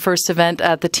States. My first event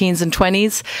at the Teens and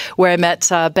 20s, where I met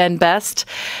Ben Best.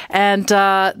 And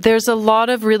there's a lot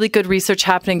of really good research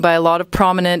happening by a lot of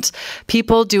prominent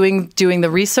people doing the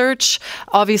research.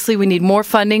 Obviously, we need more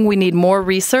funding. We need more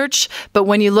research. But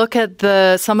when you look at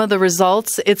some of the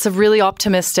results, it's a really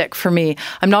optimistic for me.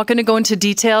 I'm not going to go into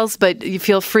details, but you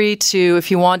feel free to, if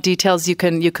you want details, you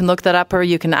can look that up or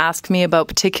you can ask me about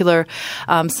particular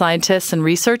scientists and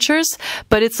researchers.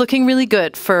 But it's looking really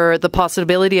good for the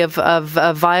possibility of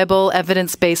viable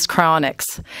evidence-based cryonics.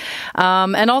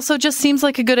 And also just seems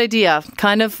like a good idea.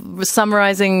 Kind of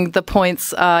summarizing the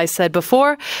points I said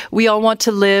before, we all want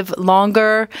to live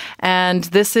longer, and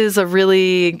this is a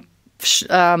really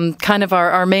kind of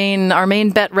our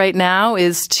main bet right now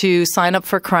is to sign up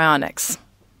for cryonics.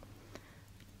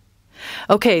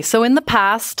 Okay, so in the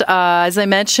past, as I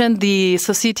mentioned, the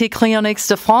Société Cryonique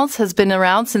de France has been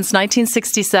around since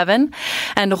 1967,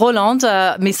 and Roland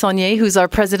Missonnier, who's our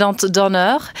Président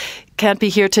d'honneur, can't be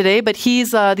here today, but he's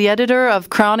the editor of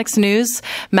Cryonics News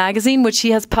magazine, which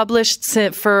he has published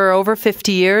for over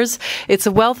 50 years. It's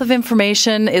a wealth of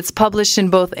information. It's published in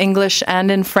both English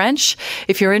and in French.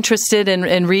 If you're interested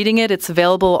in reading it, it's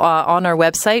available on our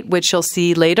website, which you'll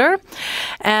see later.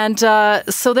 And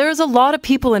so there's a lot of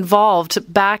people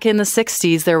involved back in the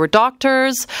 60s. There were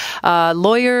doctors,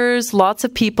 lawyers, lots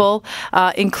of people,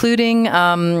 including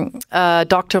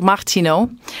Dr. Martineau.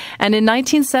 And in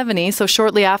 1970, so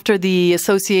shortly after the the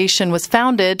association was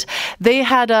founded, they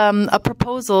had a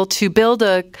proposal to build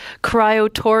a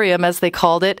cryotorium, as they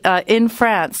called it, in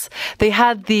France. They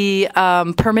had the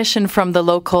permission from the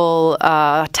local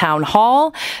town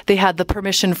hall. They had the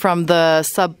permission from the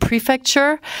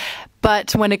sub-prefecture.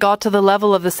 But when it got to the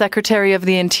level of the Secretary of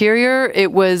the Interior,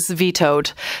 it was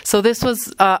vetoed. So this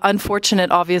was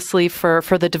unfortunate, obviously,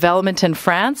 for the development in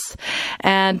France.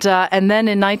 And then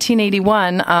in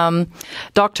 1981,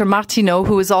 Dr. Martineau,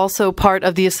 who was also part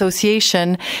of the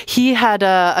association, he had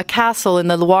a castle in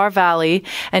the Loire Valley,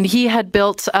 and he had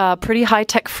built pretty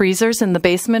high-tech freezers in the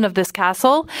basement of this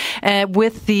castle,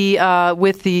 with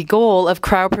the goal of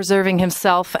cryopreserving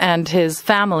himself and his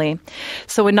family.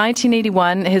 So in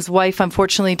 1981, his wife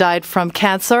unfortunately died from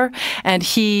cancer, and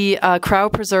he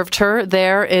cryopreserved her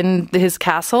there in his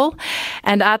castle.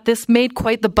 And this made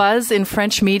quite the buzz in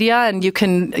French media, and you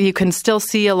can still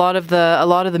see a lot of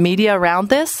the media around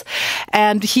this.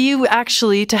 And he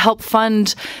actually, to help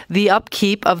fund the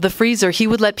upkeep of the freezer, he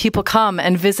would let people come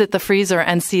and visit the freezer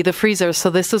and see the freezer. So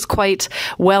this is quite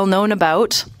well known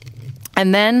about.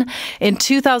 And then in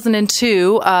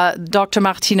 2002, Dr.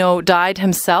 Martineau died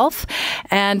himself,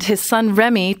 and his son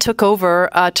Remy took over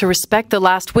to respect the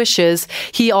last wishes.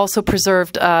 He also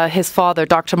preserved his father,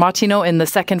 Dr. Martineau, in the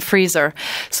second freezer.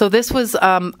 So this was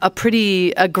a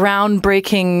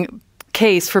groundbreaking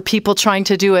case for people trying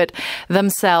to do it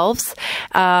themselves.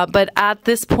 But at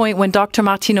this point, when Dr.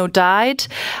 Martineau died,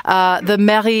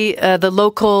 the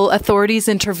local authorities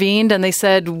intervened, and they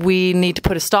said, we need to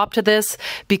put a stop to this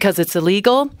because it's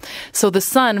illegal. So the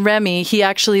son, Remy, he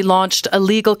actually launched a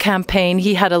legal campaign.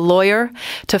 He had a lawyer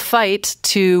to fight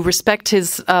to respect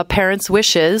his parents'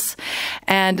 wishes,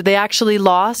 and they actually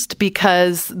lost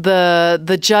because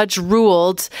the judge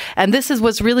ruled, and this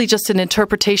was really just an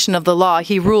interpretation of the law.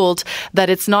 He ruled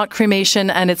that it's not cremation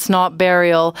and it's not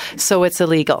burial, so it's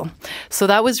illegal. So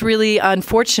that was really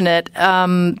unfortunate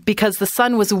because the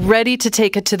son was ready to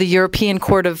take it to the European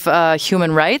Court of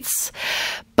Human Rights.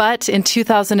 But in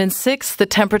 2006, the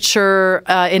temperature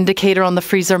indicator on the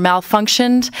freezer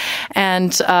malfunctioned,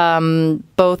 and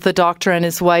both the doctor and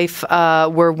his wife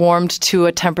were warmed to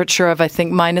a temperature of, I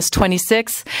think,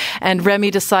 -26. And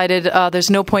Remy decided there's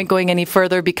no point going any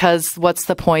further because what's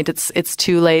the point? It's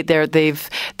too late.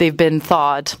 They've been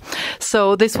thawed.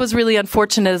 So this was really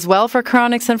unfortunate as well for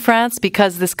cryonics in France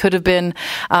because this could have been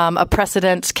a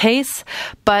precedent case.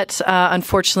 But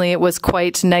unfortunately, it was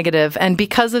quite negative. And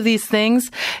because of these things,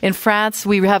 in France,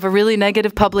 we have a really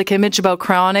negative public image about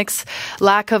cryonics,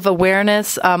 lack of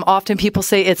awareness. Often people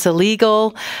say it's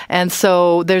illegal, and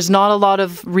so there's not a lot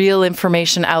of real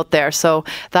information out there. So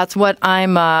that's what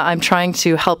I'm trying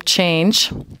to help change.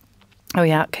 Oh,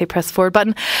 yeah. Okay, press forward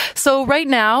button. So right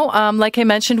now, like I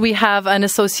mentioned, we have an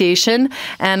association,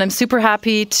 and I'm super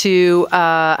happy to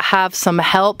have some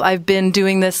help. I've been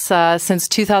doing this since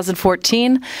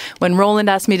 2014. When Roland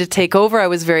asked me to take over, I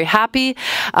was very happy.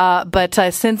 But I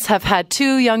since have had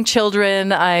 2 young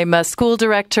children. I'm a school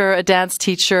director, a dance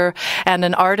teacher, and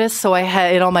an artist. So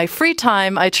in all my free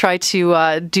time, I try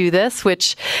to do this,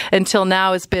 which until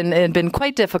now has been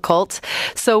quite difficult.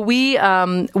 So we're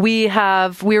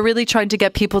really trying to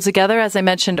get people together, as I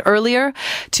mentioned earlier,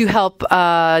 to help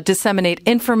disseminate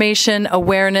information,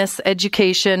 awareness,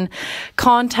 education,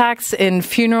 contacts in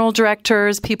funeral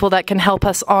directors, people that can help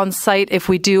us on site if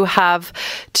we do have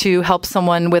to help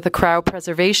someone with a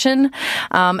cryopreservation,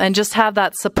 and just have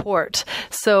that support.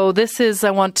 So this is,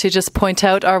 I want to just point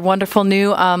out our wonderful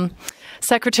new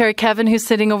Secretary Kevin, who's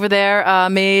sitting over there,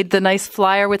 made the nice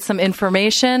flyer with some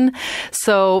information.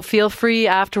 So feel free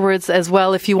afterwards as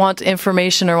well if you want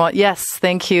information or want, yes,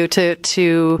 thank you,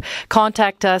 to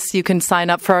contact us. You can sign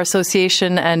up for our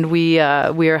association, and we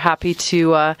are happy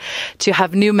to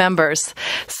have new members.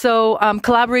 So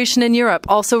collaboration in Europe,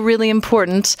 also really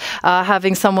important.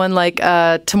 Having someone like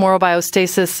Tomorrow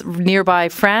Biostasis nearby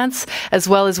France, as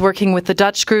well as working with the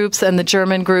Dutch groups and the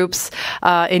German groups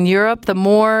in Europe. The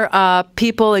more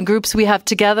people and groups we have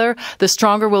together, the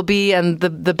stronger we'll be, and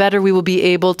the better we will be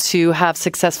able to have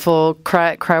successful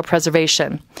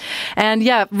cryopreservation. And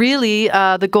yeah, really,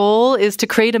 the goal is to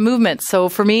create a movement. So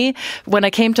for me, when I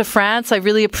came to France, I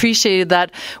really appreciated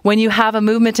that when you have a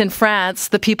movement in France,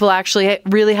 the people actually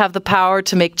really have the power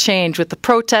to make change with the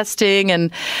protesting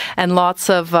and lots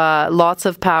of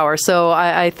power. So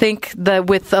I think that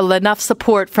with enough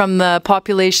support from the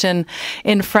population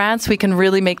in France, we can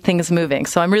really make things moving.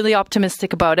 So I'm really optimistic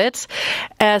about it,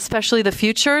 especially the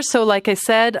future. So like I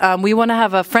said, we want to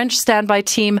have a French standby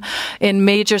team in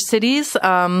major cities.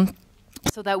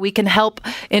 so that we can help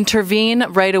intervene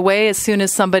right away as soon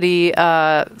as something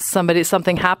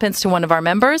happens to one of our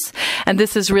members. And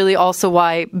this is really also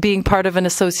why being part of an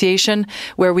association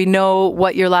where we know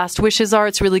what your last wishes are,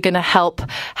 it's really going to help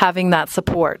having that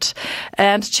support.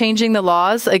 And changing the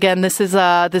laws, again, this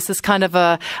is kind of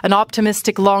an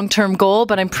optimistic long-term goal,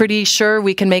 but I'm pretty sure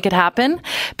we can make it happen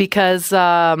because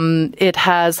it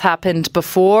has happened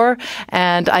before.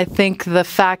 And I think the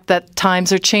fact that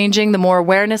times are changing, the more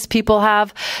awareness people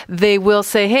have, they will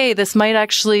say, hey, this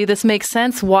makes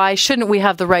sense. Why shouldn't we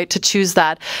have the right to choose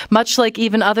that? Much like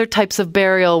even other types of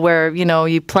burial where,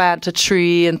 you plant a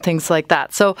tree and things like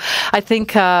that. So I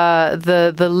think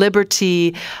the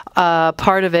liberty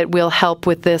part of it will help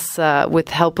with this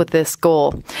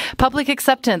goal. Public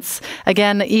acceptance.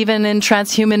 Again, even in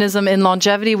transhumanism, in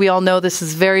longevity, we all know this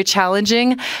is very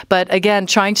challenging. But again,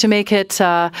 trying to make it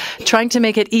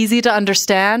easy to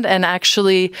understand and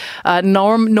actually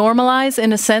normalize,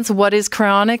 in a sense, what is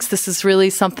cryonics. This is really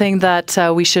something that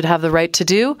we should have the right to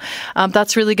do.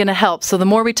 That's really going to help. So the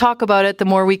more we talk about it, the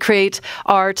more we create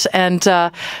art and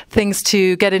things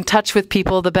to get in touch with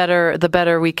people, the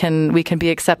better we can be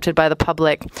accepted by the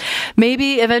public.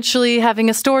 Maybe eventually having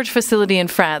a storage facility in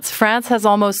France. France has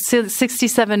almost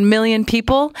 67 million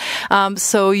people.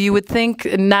 So you would think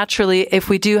naturally, if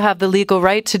we do have the legal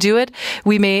right to do it,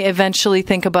 we may eventually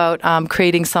think about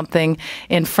creating something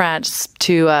in France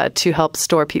to help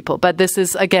store people. But this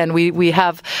is, again, we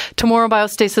have Tomorrow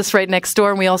Biostasis right next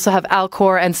door, and we also have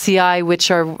Alcor and CI, which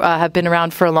have been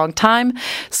around for a long time.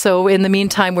 So in the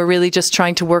meantime, we're really just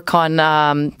trying to work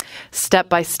on step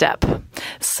by step.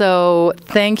 So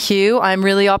thank you. I'm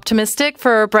really optimistic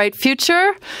for a bright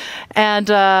future. And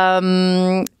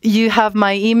you have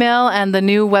my email and the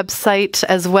new website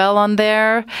as well on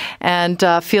there. And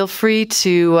feel free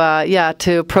to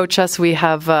approach us. We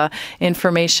have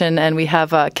information, and we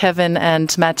have Kevin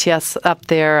and Matthias up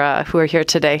there who are here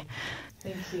today.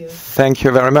 Thank you. Thank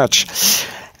you very much.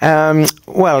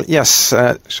 Well, yes,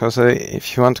 Jose,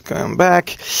 if you want to come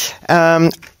back.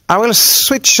 I will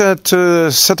switch to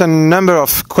a certain number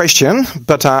of questions,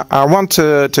 but I want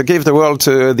to give the word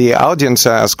to the audience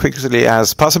as quickly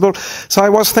as possible. So I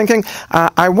was thinking,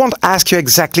 I won't ask you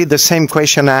exactly the same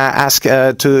question I asked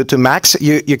to Max.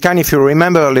 You can, if you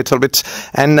remember a little bit.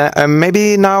 And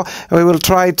maybe now we will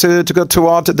try to go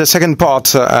toward the second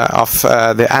part of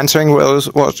the answering,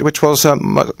 which was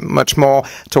much more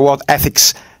toward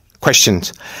ethics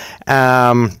questions.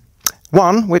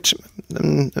 One, which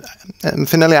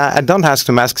finally I don't ask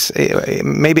to Max,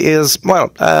 maybe is, well,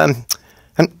 and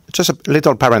just a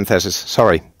little parenthesis,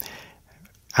 sorry.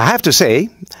 I have to say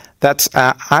that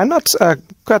I'm not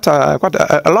quite a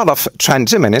lot of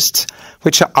transhumanists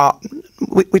which are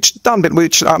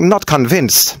not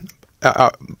convinced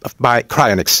by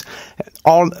cryonics.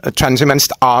 All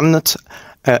transhumanists are not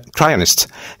cryonists.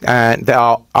 There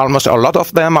are almost a lot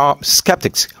of them are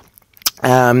skeptics.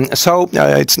 So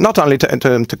it's not only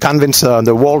to convince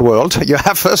the whole world. You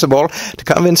have, first of all, to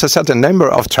convince a certain number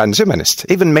of transhumanists,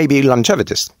 even maybe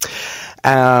longevities.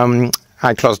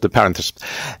 I closed the parenthesis.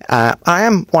 I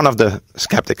am one of the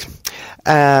skeptics.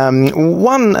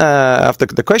 One of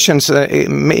the questions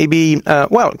may be,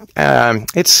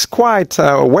 it's quite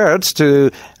weird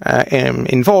to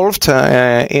involved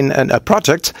in a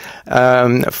project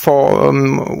for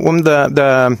whom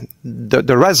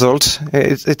the result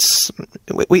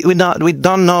we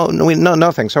don't know, we know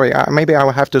nothing. Sorry, maybe I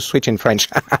will have to switch in French.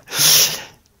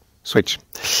 Switch.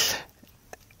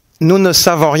 Nous ne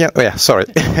savons rien. Yeah, sorry.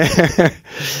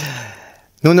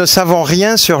 Nous ne savons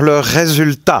rien sur le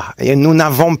résultat et nous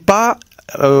n'avons pas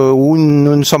ou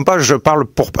nous ne sommes pas, je parle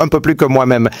pour un peu plus que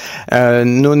moi-même,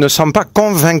 nous ne sommes pas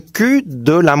convaincus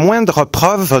de la moindre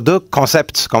preuve de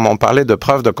concept, comme on parlait de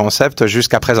preuve de concept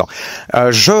jusqu'à présent.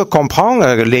 Je comprends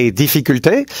les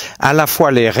difficultés, à la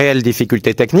fois les réelles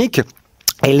difficultés techniques,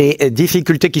 et les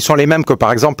difficultés qui sont les mêmes que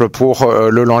par exemple pour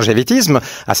le longévitisme,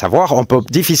 à savoir on peut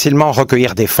difficilement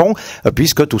recueillir des fonds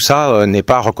puisque tout ça n'est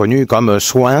pas reconnu comme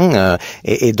soin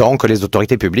et donc les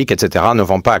autorités publiques, etc. ne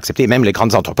vont pas accepter, même les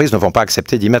grandes entreprises ne vont pas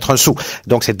accepter d'y mettre un sou.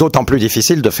 Donc c'est d'autant plus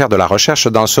difficile de faire de la recherche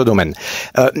dans ce domaine.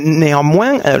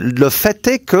 Néanmoins, le fait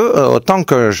est que autant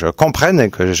que je comprenne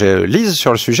et que je lise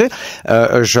sur le sujet,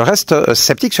 je reste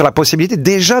sceptique sur la possibilité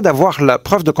déjà d'avoir la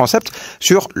preuve de concept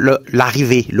sur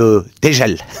l'arrivée, le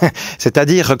dégel.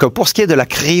 C'est-à-dire que pour ce qui est de la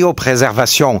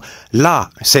cryopréservation, là,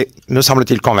 c'est, me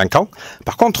semble-t-il, convaincant.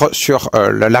 Par contre, sur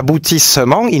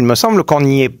l'aboutissement, il me semble qu'on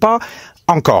n'y est pas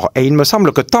encore. Et il me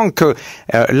semble que tant que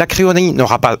la cryonie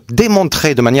n'aura pas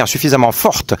démontré de manière suffisamment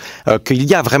forte qu'il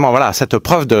y a vraiment cette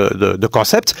preuve de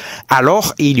concept,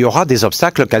 alors il y aura des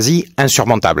obstacles quasi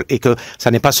insurmontables. Et que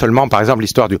ça n'est pas seulement, par exemple,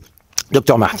 l'histoire du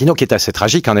Docteur Martino, qui est assez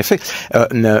tragique en effet,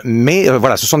 mais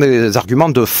ce sont des arguments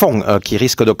de fond qui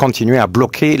risquent de continuer à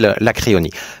bloquer la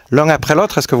cryonie. L'un après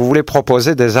l'autre, est-ce que vous voulez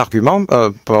proposer des arguments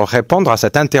pour répondre à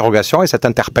cette interrogation et cette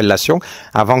interpellation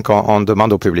avant qu'on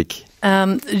demande au public?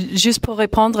 Juste pour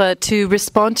répondre, to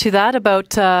respond to that about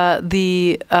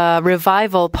the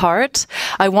revival part,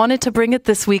 I wanted to bring it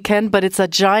this weekend, but it's a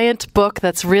giant book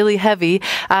that's really heavy.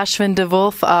 Ashwin de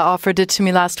Wolf offered it to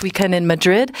me last weekend in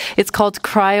Madrid. It's called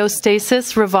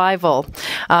Cryostasis Revival.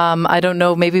 I don't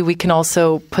know, maybe we can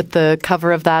also put the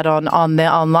cover of that on the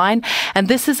online. And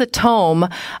this is a tome,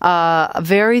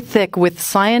 very thick with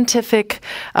scientific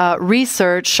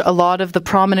research. A lot of the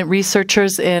prominent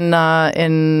researchers in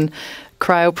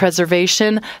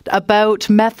cryopreservation about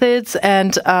methods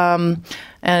and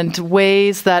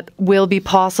ways that will be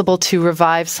possible to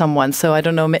revive someone. So I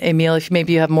don't know, Emil, if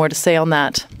maybe you have more to say on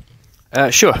that.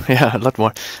 Sure. Yeah, a lot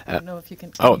more. I don't know if you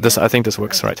can. I think this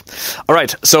works. Right. All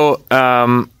right. So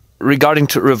regarding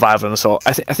to revival, so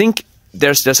I think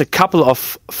there's a couple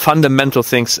of fundamental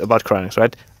things about cryonics.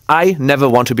 Right. I never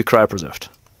want to be cryopreserved.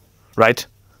 Right.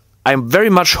 I very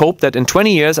much hope that in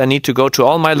 20 years I need to go to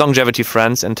all my longevity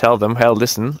friends and tell them, hell,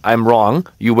 listen, I'm wrong,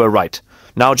 you were right.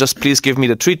 Now just please give me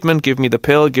the treatment, give me the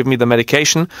pill, give me the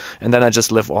medication, and then I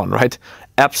just live on, right?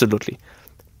 Absolutely.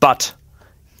 But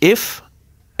if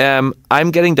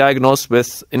I'm getting diagnosed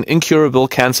with an incurable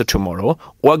cancer tomorrow,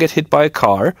 or get hit by a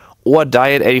car, or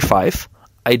die at 85,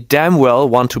 I damn well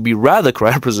want to be rather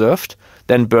cryopreserved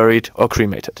than buried or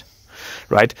cremated,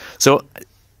 right? So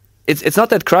it's not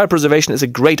that cryopreservation is a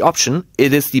great option.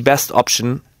 It is the best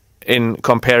option in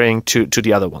comparing to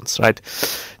the other ones, right?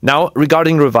 Now,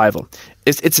 regarding revival,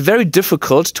 it's very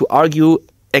difficult to argue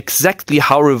exactly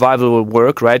how revival will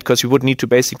work, right? Because you would need to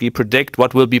basically predict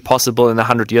what will be possible in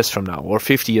 100 years from now, or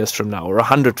 50 years from now, or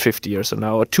 150 years from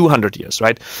now, or 200 years,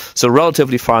 right? So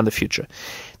relatively far in the future.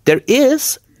 There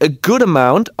is a good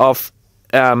amount of,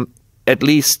 at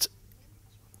least,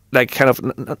 like kind of,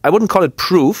 I wouldn't call it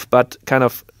proof, but kind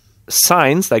of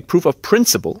signs, like proof of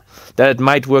principle, that it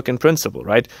might work in principle,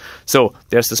 right? So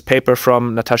there's this paper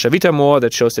from Natasha Vitamore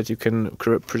that shows that you can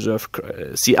preserve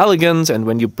C. elegans, and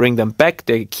when you bring them back,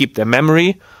 they keep their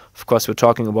memory. Of course, we're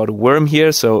talking about a worm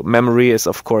here, so memory is,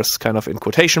 of course, kind of in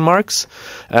quotation marks.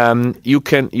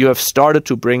 You have started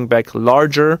to bring back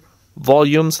larger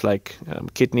volumes, like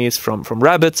kidneys from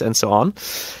rabbits and so on.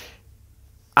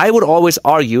 I would always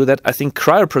argue that I think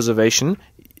cryopreservation,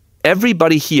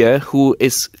 everybody here who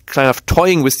is kind of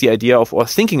toying with the idea of, or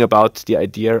thinking about the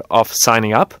idea of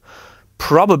signing up,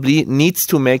 probably needs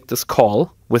to make this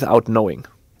call without knowing,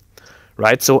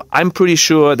 right? So I'm pretty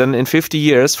sure that in 50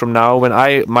 years from now, when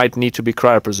I might need to be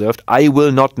cryopreserved, I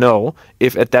will not know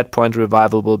if at that point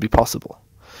revival will be possible.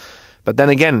 But then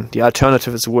again, the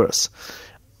alternative is worse.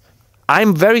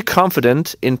 I'm very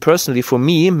confident in, personally for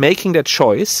me, making that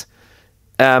choice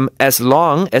as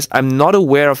long as I'm not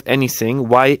aware of anything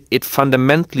why it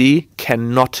fundamentally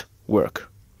cannot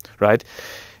work, right?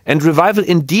 And revival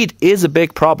indeed is a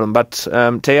big problem, but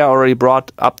Thea already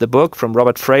brought up the book from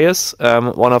Robert Freyes,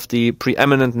 one of the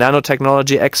preeminent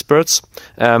nanotechnology experts,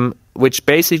 which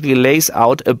basically lays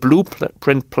out a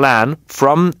blueprint plan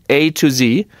from A to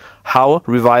Z how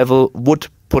revival would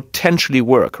potentially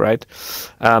work, right?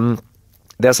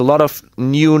 There's a lot of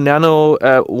new nano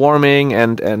warming,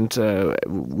 and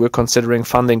we're considering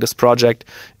funding this project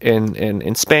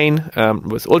in Spain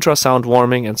with ultrasound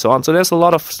warming and so on. So there's a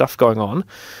lot of stuff going on.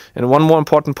 And one more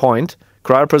important point,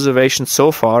 cryopreservation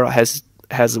so far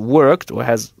has worked, or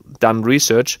has done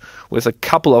research with a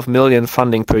couple of million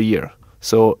funding per year.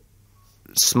 So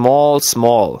small,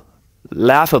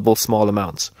 laughable small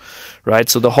amounts, right?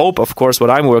 So the hope, of course, what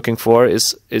I'm working for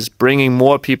is bringing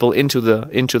more people into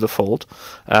the fold,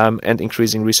 and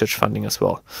increasing research funding as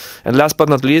well. And last but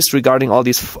not least, regarding all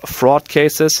these fraud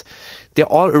cases, they're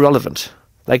all irrelevant.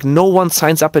 Like, no one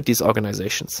signs up at these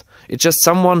organizations. It's just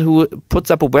someone who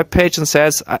puts up a web page and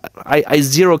says, I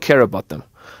zero care about them.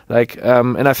 Like,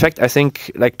 and in fact, I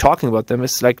think like talking about them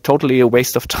is like totally a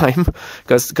waste of time,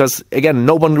 because again,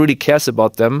 no one really cares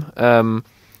about them.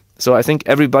 So I think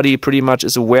everybody pretty much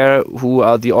is aware who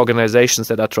are the organizations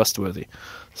that are trustworthy.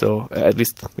 So at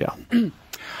least, yeah.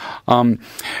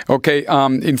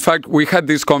 In fact, we had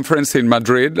this conference in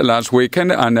Madrid last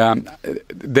weekend, and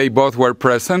they both were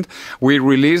present. We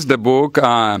released the book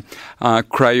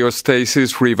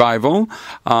Cryostasis Revival,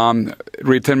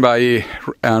 written by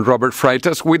Robert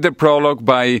Freitas, with the prologue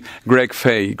by Greg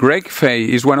Fay. Greg Fay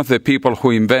is one of the people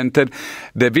who invented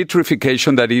the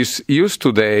vitrification that is used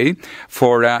today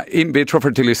for in vitro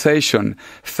fertilization,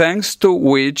 thanks to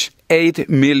which 8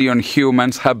 million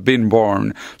humans have been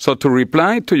born. So to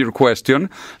reply to your question,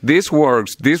 this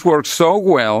works so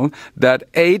well that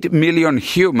 8 million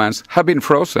humans have been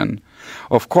frozen.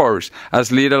 Of course,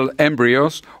 as little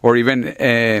embryos or even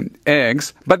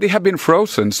eggs, but they have been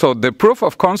frozen. So the proof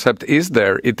of concept is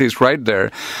there. It is right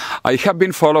there. I have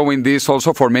been following this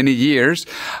also for many years,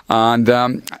 and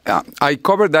I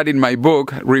covered that in my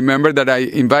book. Remember that I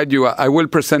invite you. I will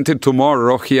present it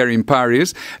tomorrow here in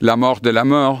Paris, La Mort de la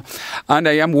Mort, and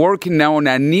I am working now on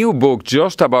a new book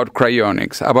just about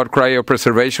cryonics, about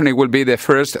cryopreservation. It will be the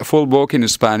first full book in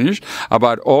Spanish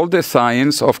about all the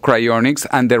science of cryonics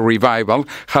and the revival,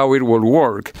 how it will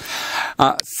work.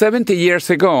 70 years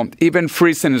ago, even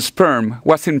freezing sperm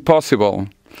was impossible.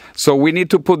 So we need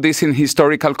to put this in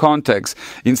historical context.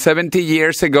 In 70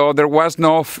 years ago, there was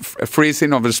no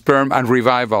freezing of sperm and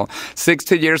revival.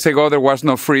 60 years ago, there was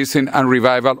no freezing and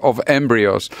revival of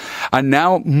embryos. And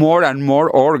now more and more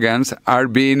organs are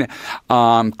being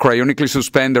cryonically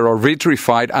suspended or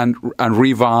vitrified and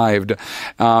revived,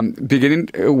 beginning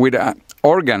with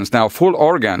organs, now full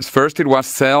organs. First it was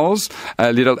cells,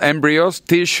 little embryos,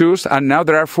 tissues, and now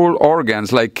there are full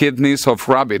organs like kidneys of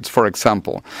rabbits, for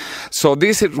example. So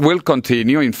this will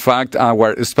continue. In fact,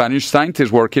 our Spanish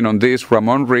scientist working on this,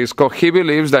 Ramon Risco, he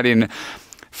believes that in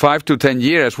 5 to 10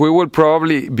 years we will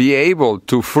probably be able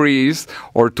to freeze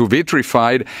or to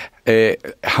vitrify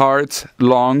hearts,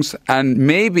 lungs, and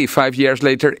maybe 5 years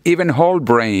later, even whole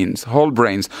brains.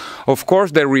 Of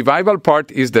course, the revival part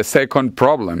is the second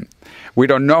problem. We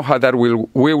don't know how that will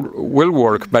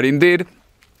work, but indeed,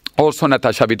 also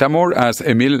Natasha Vitamur, as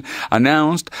Emil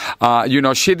announced,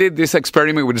 she did this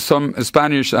experiment with some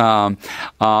Spanish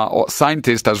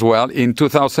scientists as well in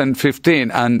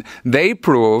 2015, and they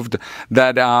proved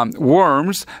that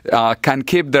worms can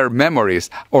keep their memories,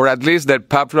 or at least their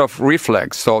Pavlov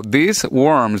reflex. So these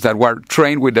worms that were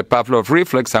trained with the Pavlov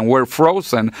reflex and were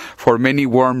frozen for many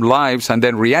worm lives and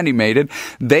then reanimated,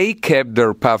 they kept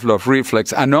their Pavlov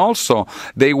reflex, and also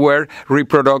they were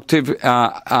reproductive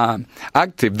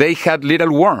active. They had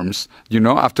little worms,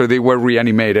 after they were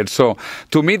reanimated. So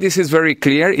to me, this is very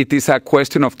clear. It is a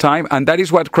question of time, and that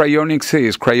is what cryonics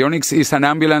is. Cryonics is an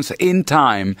ambulance in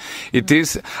time. It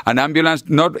is an ambulance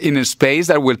not in a space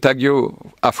that will take you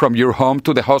from your home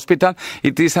to the hospital.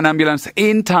 It is an ambulance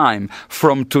in time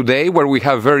from today, where we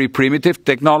have very primitive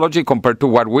technology compared to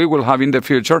what we will have in the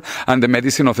future and the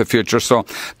medicine of the future. So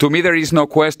to me, there is no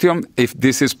question if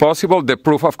this is possible. The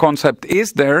proof of concept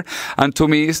is there, and to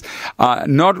me, is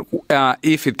not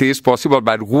if it is possible,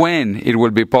 but when it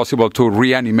will be possible to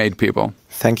reanimate people.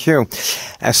 Thank you.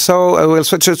 So we'll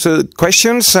switch to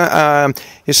questions.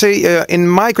 You see, in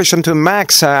my question to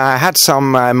Max, I had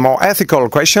some more ethical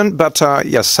question, but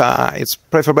yes, it's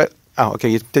preferable. Oh, okay,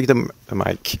 you take the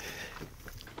mic.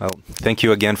 Well, thank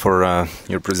you again for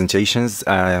your presentations.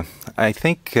 I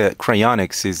think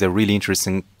cryonics is a really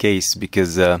interesting case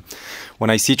because when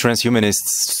I see transhumanists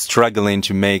struggling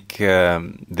to make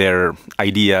their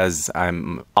ideas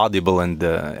audible and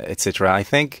etc., I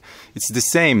think it's the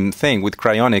same thing with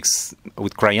cryonics,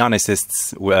 with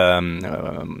cryonicists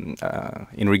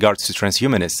in regards to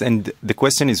transhumanists. And the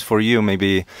question is for you,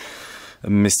 maybe,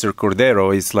 Mr.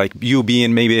 Cordero, is like you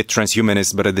being maybe a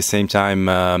transhumanist, but at the same time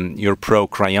you're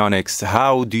pro-cryonics.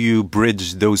 How do you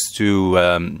bridge those two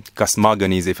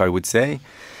cosmogonies, if I would say?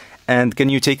 And can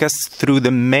you take us through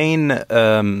the main,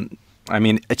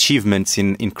 achievements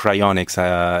in cryonics?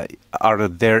 Are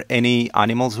there any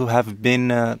animals who have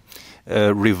been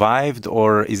revived,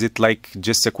 or is it like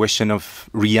just a question of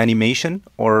reanimation,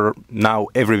 or now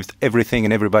everything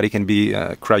and everybody can be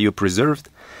cryopreserved?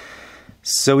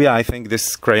 So yeah, I think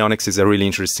this cryonics is a really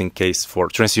interesting case for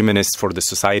transhumanists, for the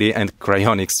society, and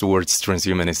cryonics towards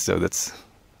transhumanists. So that's...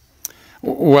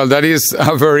 Well, that is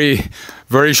a very,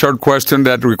 very short question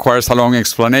that requires a long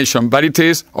explanation, but it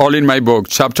is all in my book,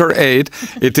 Chapter 8.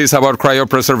 It is about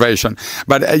cryopreservation.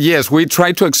 But yes, we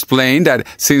try to explain that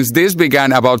since this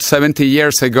began about 70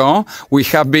 years ago, we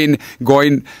have been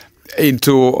going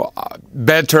into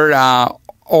better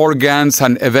organs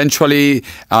and eventually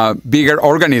bigger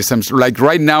organisms. Like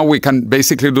right now, we can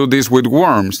basically do this with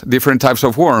worms, different types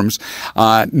of worms,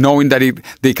 knowing that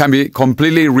they can be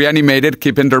completely reanimated,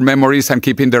 keeping their memories and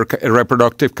keeping their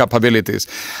reproductive capabilities.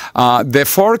 The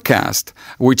forecast,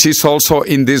 which is also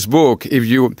in this book, if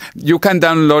you can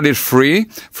download it free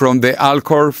from the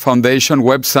Alcor Foundation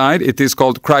website. It is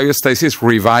called Cryostasis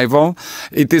Revival.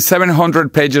 It is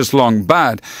 700 pages long,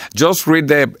 but just read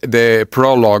the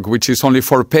prologue, which is only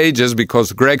 4 pages,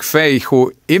 because Greg Fay,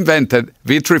 who invented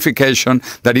vitrification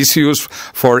that is used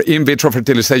for in vitro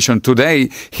fertilization today,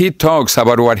 he talks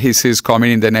about what he sees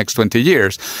coming in the next 20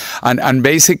 years. And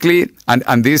basically,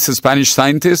 and this Spanish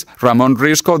scientist, Ramon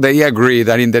Risco, they agree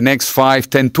that in the next 5,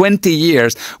 10, 20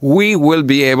 years, we will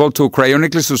be able to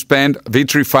cryonically suspend,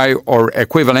 vitrify, or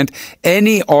equivalent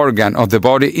any organ of the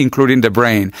body, including the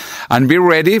brain, and be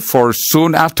ready for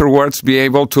soon afterwards be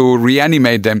able to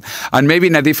reanimate them, and maybe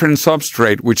in a different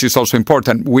substrate, which is also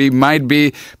important. We might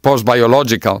be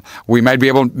post-biological. We might be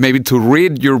able maybe to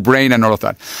read your brain and all of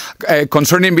that.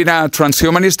 Concerning being a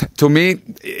transhumanist, to me,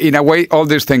 in a way, all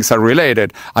these things are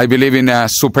related. I believe in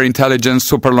super intelligence,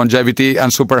 super longevity,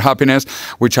 and super happiness,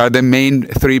 which are the main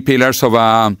 3 pillars of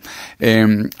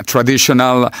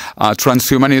traditional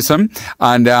transhumanism.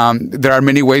 And there are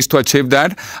many ways to achieve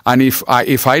that. And if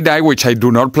I die, which I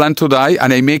do not plan to die,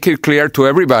 and I make it clear to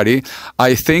everybody,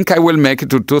 I think I will make it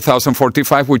to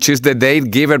 2045, which is the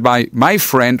date given by my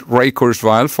friend Ray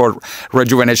Kurzweil for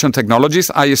Rejuvenation Technologies.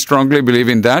 I strongly believe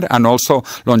in that, and also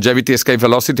longevity, escape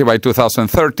velocity by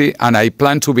 2030, and I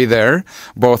plan to be there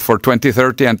both for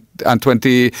 2030 and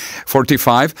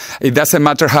 2045. It doesn't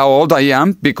matter how old I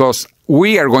am, because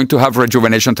we are going to have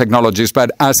rejuvenation technologies.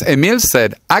 But as Emil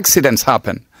said, accidents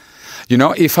happen. You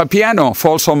know, if a piano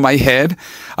falls on my head,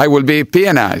 I will be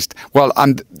pianized. Well,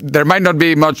 and there might not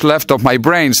be much left of my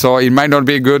brain, so it might not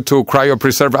be good to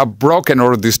cryopreserve a broken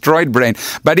or destroyed brain.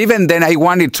 But even then, I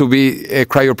want it to be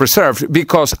cryopreserved,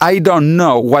 because I don't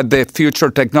know what the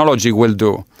future technology will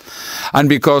do. And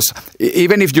because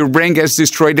even if your brain gets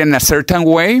destroyed in a certain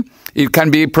way, it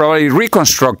can be probably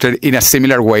reconstructed in a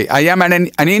similar way. I am an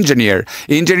engineer.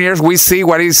 Engineers, we see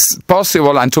what is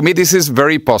possible, and to me, this is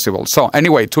very possible. So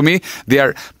anyway, to me, they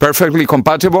are perfectly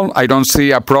compatible. I don't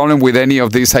see a problem with any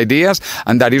of these ideas,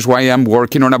 and that is why I'm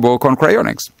working on a book on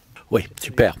cryonics. Oui,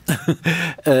 super.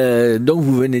 Donc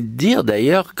vous venez de dire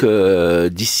d'ailleurs que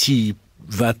d'ici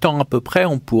 20 ans à peu près,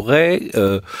 on pourrait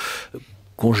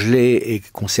congeler et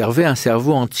conserver un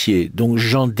cerveau entier. Donc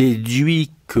j'en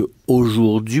déduis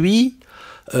qu'aujourd'hui,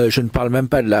 je ne parle même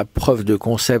pas de la preuve de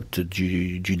concept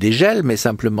du dégel, mais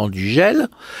simplement du gel.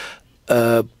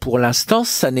 Pour l'instant,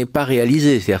 ça n'est pas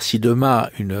réalisé. C'est-à-dire, si demain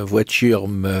une voiture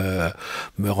me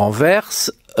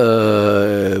renverse,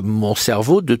 mon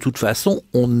cerveau, de toute façon,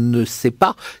 on ne sait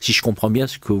pas, si je comprends bien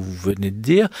ce que vous venez de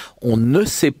dire, on ne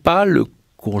sait pas le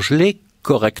congeler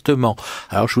correctement.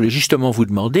 Alors je voulais justement vous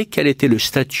demander quel était le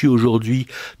statut aujourd'hui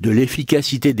de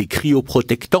l'efficacité des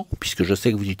cryoprotectants, puisque je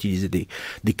sais que vous utilisez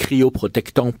des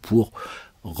cryoprotectants pour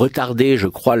retarder, je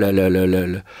crois,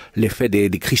 l'effet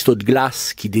des cristaux de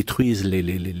glace qui détruisent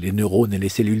les neurones et les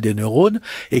cellules des neurones,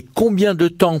 et combien de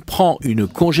temps prend une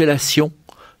congélation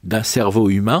d'un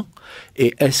cerveau humain,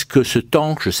 et est-ce que ce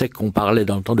temps, je sais qu'on parlait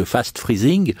dans le temps de fast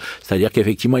freezing, c'est-à-dire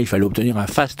qu'effectivement il fallait obtenir un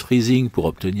fast freezing pour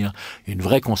obtenir une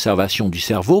vraie conservation du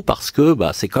cerveau, parce que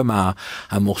c'est comme un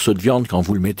morceau de viande, quand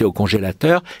vous le mettez au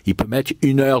congélateur, il peut mettre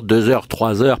 1 heure, 2 heures,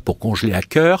 3 heures pour congeler à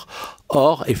cœur.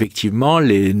 Or, effectivement,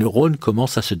 les neurones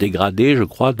commencent à se dégrader, je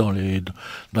crois, dans les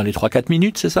 3-4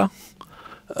 minutes, c'est ça ?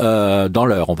 Dans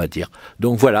l'heure, on va dire.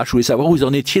 Donc voilà, je voulais savoir où vous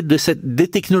en étiez des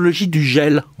technologies du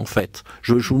gel, en fait.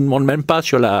 Je vous demande même pas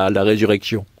sur la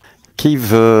résurrection. Qui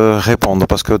veut répondre?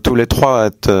 Parce que tous les 3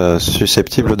 êtes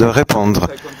susceptibles de répondre.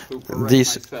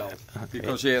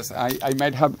 Because yes,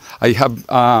 I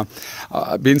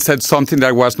have been said something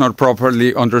that was not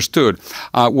properly understood.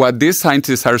 What these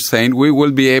scientists are saying, we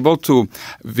will be able to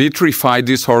vitrify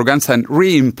these organs and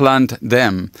reimplant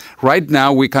them. Right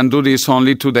now, we can do this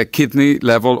only to the kidney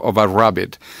level of a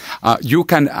rabbit. You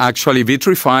can actually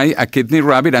vitrify a kidney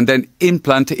rabbit and then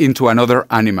implant it into another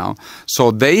animal.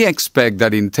 So they expect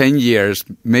that in 10 years,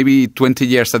 maybe 20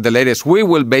 years at the latest, we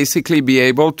will basically be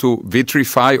able to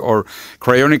vitrify or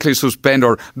cryonically suspend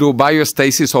or do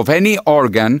biostasis of any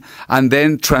organ and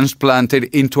then transplant it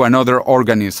into another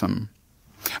organism.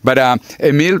 But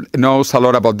Emil knows a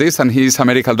lot about this, and he's a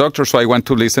medical doctor, so I want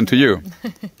to listen to you.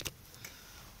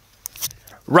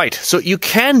 Right. So you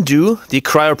can do the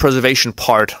cryopreservation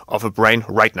part of a brain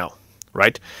right now,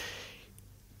 right?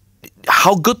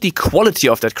 how good the quality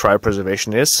of that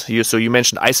cryopreservation is. So you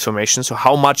mentioned ice formation. So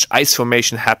how much ice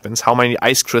formation happens, how many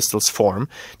ice crystals form,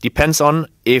 depends on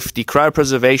if the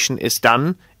cryopreservation is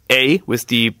done, A, with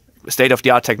the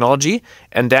state-of-the-art technology,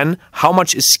 and then how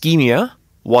much ischemia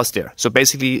was there. So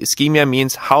basically, ischemia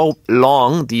means how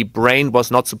long the brain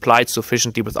was not supplied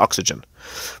sufficiently with oxygen.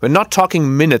 We're not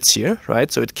talking minutes here,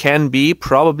 right? So it can be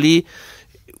probably...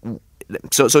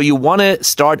 So you want to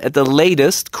start at the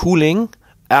latest cooling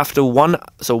after 1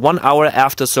 hour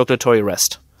after circulatory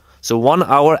rest. So 1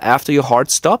 hour after your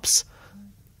heart stops.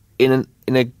 In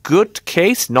a good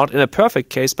case, not in a perfect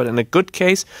case, but in a good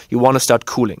case, you want to start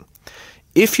cooling.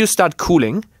 If you start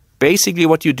cooling, basically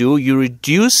what you do, you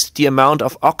reduce the amount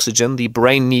of oxygen the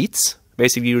brain needs.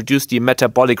 Basically, you reduce the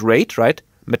metabolic rate, right?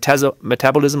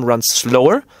 Metabolism runs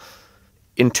slower.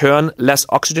 In turn, less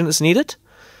oxygen is needed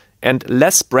and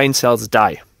less brain cells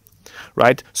die.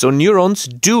 Right? So neurons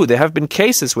there have been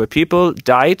cases where people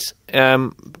died,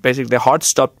 basically their heart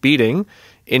stopped beating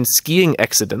in skiing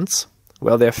accidents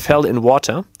where they fell in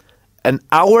water. An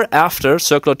hour after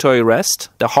circulatory rest,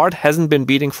 the heart hasn't been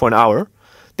beating for an hour.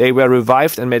 They were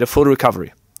revived and made a full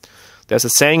recovery. There's a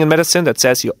saying in medicine that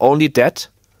says you're only dead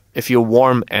if you're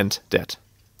warm and dead.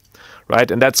 Right?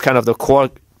 And that's kind of the core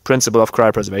principle of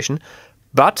cryopreservation.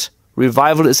 But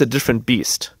revival is a different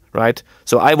beast. Right?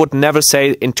 So I would never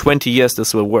say in 20 years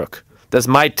this will work. This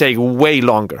might take way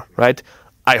longer, right?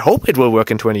 I hope it will work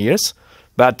in 20 years,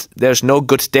 but there's no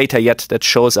good data yet that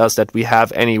shows us that we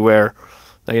have anywhere,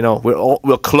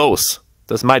 we're close.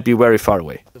 This might be very far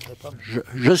away.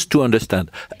 Just to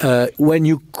understand, when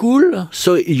you cool,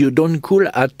 so you don't cool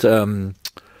at...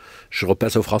 je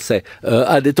repasse au français,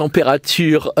 à des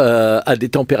températures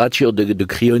de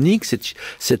cryonique,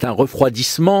 c'est un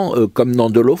refroidissement comme dans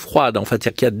de l'eau froide. En fait,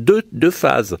 c'est-à-dire qu'il y a deux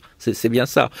phases. C'est bien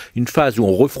ça. Une phase où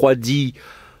on refroidit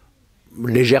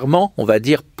légèrement, on va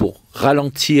dire, pour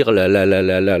ralentir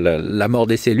la mort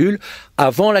des cellules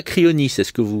avant la cryonie. C'est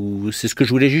ce que je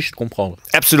voulais juste comprendre.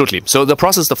 Absolutely. So the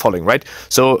process is the following, right?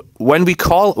 So what we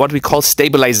call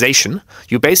stabilization,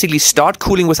 you basically start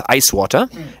cooling with ice water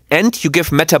and you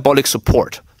give metabolic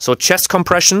support. So chest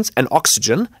compressions and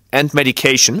oxygen and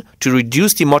medication to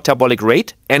reduce the metabolic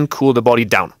rate and cool the body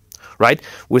down, right?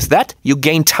 With that, you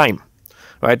gain time.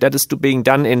 Right, that is being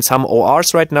done in some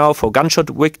ORs right now for gunshot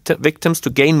victims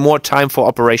to gain more time for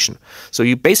operation. So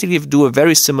you basically do a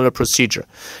very similar procedure.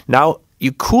 Now,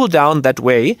 you cool down that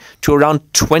way to around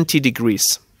 20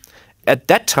 degrees. At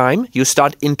that time, you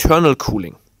start internal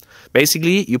cooling.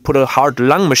 Basically, you put a hard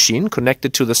lung machine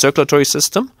connected to the circulatory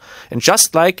system, and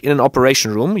just like in an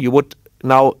operation room, you would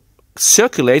now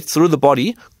circulate through the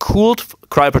body cooled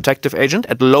cryoprotective agent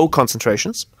at low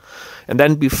concentrations. And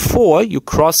then before you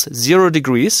cross 0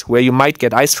 degrees, where you might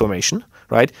get ice formation,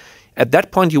 right? At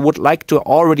that point, you would like to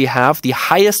already have the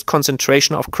highest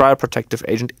concentration of cryoprotective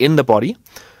agent in the body.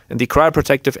 And the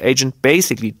cryoprotective agent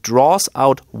basically draws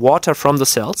out water from the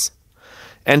cells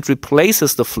and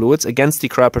replaces the fluids against the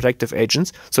cryoprotective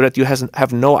agents so that you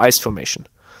have no ice formation.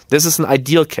 This is an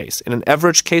ideal case. In an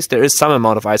average case, there is some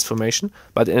amount of ice formation,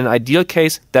 but in an ideal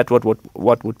case, that's what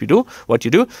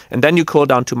you do. And then you cool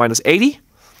down to minus 80.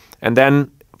 And then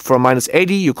from minus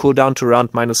 80, you cool down to around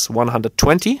minus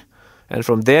 120. And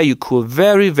from there, you cool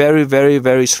very, very, very,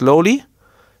 very slowly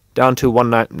down to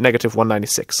negative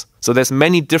 196. So there's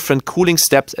many different cooling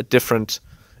steps at different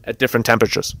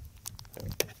temperatures.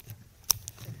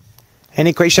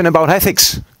 Any question about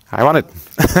ethics? I want it.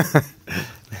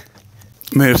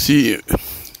 Merci.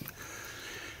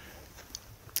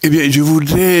 Eh bien, je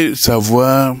voudrais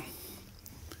savoir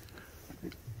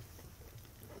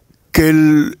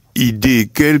quelle idée,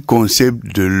 quel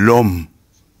concept de l'homme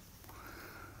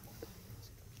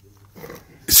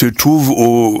se trouve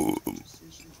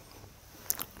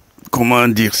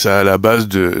à la base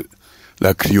de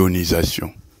la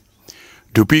cryonisation.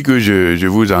 Depuis que je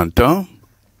vous entends,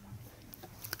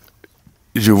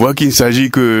 je vois qu'il ne s'agit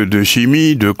que de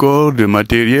chimie, de corps, de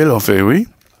matériel, enfin oui.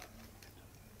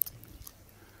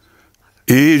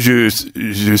 Et je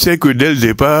sais que dès le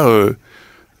départ,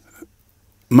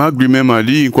 Marc lui-même a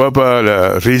dit, il ne croit pas à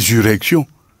la résurrection.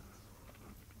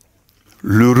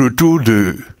 Le retour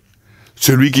de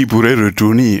celui qui pourrait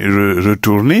revenir,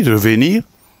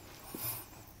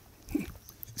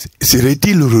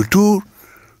 serait-il le retour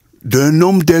d'un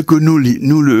homme tel que nous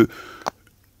le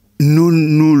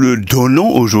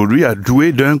donnons aujourd'hui à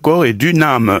doué d'un corps et d'une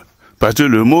âme? Parce que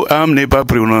le mot âme n'est pas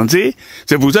prononcé.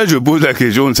 C'est pour ça que je pose la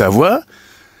question de savoir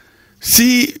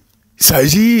s'il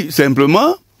s'agit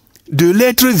simplement de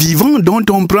l'être vivant dont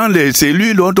on prend les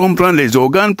cellules, dont on prend les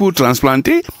organes pour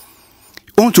transplanter.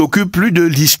 On s'occupe plus de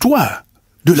l'histoire,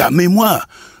 de la mémoire,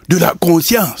 de la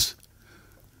conscience.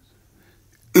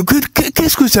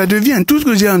 Qu'est-ce que ça devient? Tout ce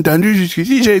que j'ai entendu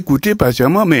jusqu'ici, j'ai écouté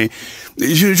patiemment, mais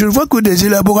je vois que des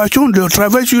élaborations de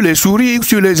travail sur les souris,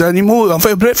 sur les animaux,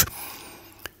 enfin bref.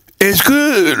 Est-ce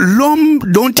que l'homme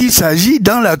dont il s'agit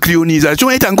dans la cryonisation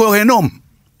est encore un homme?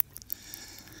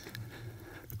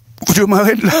 Je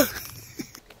m'arrête là.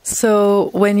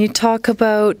 So when you talk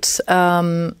about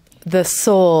the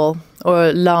soul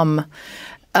or l'âme,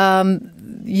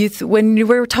 when you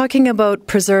were talking about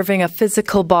preserving a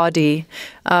physical body,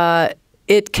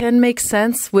 it can make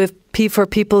sense for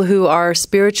people who are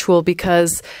spiritual,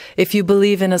 because if you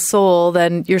believe in a soul,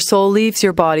 then your soul leaves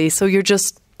your body, so you're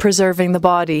just preserving the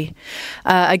body.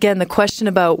 Again, the question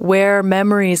about where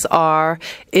memories are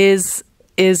is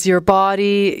your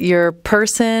body, your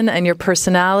person, and your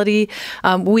personality.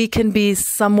 We can be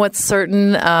somewhat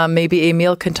certain, maybe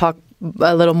Emile can talk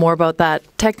a little more about that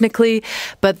technically,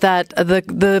 but that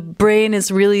the brain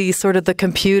is really sort of the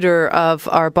computer of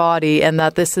our body, and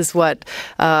that this is what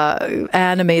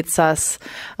animates us.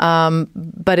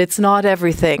 But it's not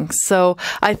everything. So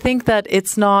I think that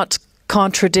it's not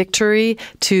contradictory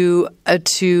to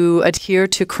adhere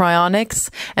to cryonics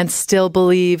and still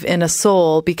believe in a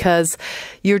soul, because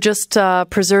you're just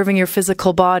preserving your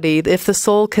physical body. If the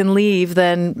soul can leave,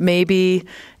 then maybe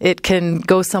it can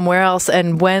go somewhere else,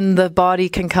 and when the body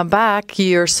can come back,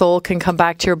 your soul can come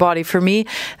back to your body. For me,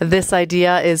 this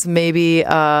idea is maybe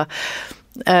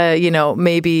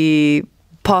maybe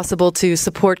possible to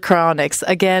support cryonics.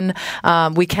 Again,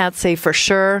 we can't say for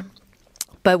sure,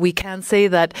 but we can say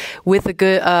that with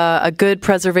a good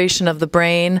preservation of the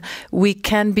brain, we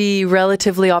can be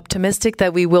relatively optimistic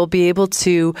that we will be able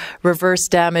to reverse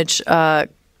damage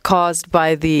caused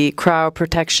by the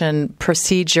cryoprotection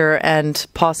procedure and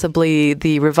possibly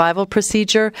the revival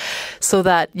procedure, so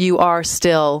that you are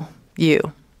still you.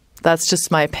 That's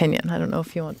just my opinion. I don't know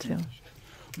if you want to.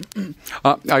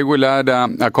 I will add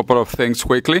a couple of things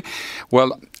quickly.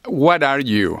 Well, what are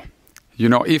you? You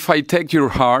know, if I take your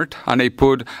heart and I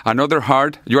put another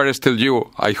heart, you are still you,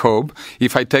 I hope.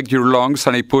 If I take your lungs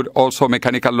and I put also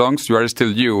mechanical lungs, you are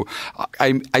still you.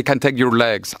 I can take your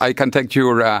legs. I can take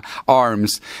your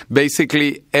arms.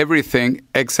 Basically everything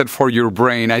except for your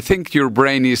brain. I think your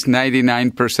brain is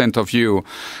 99% of you.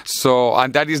 So,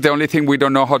 and that is the only thing we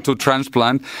don't know how to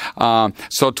transplant.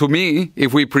 So to me,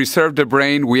 if we preserve the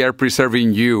brain, we are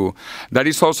preserving you. That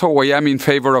is also why I'm in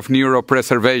favor of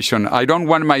neuropreservation. I don't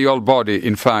want my old body.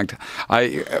 In fact,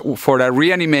 for a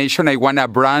reanimation, I want a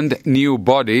brand new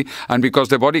body, and because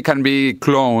the body can be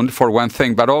cloned for one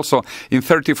thing, but also in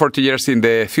 30, 40 years in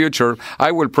the future,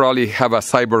 I will probably have a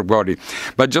cyborg body.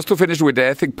 But just to finish with the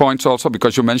ethic points also,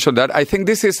 because you mentioned that, I think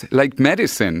this is like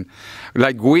medicine.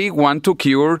 Like we want to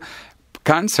cure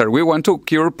cancer. We want to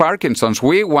cure Parkinson's.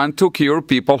 We want to cure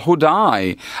people who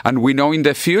die. And we know in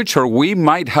the future we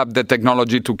might have the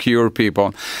technology to cure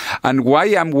people. And why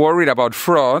I'm worried about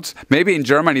frauds, maybe in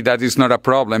Germany that is not a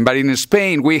problem, but in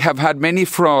Spain we have had many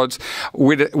frauds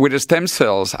with stem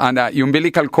cells and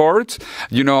umbilical cords.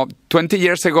 You know, 20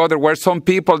 years ago there were some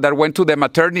people that went to the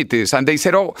maternities and they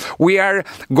said, oh, we are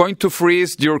going to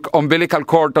freeze your umbilical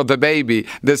cord of the baby,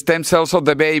 the stem cells of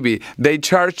the baby. They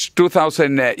charged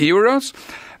 2,000 euros.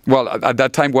 Well, at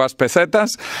that time was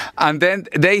pesetas, and then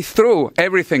they threw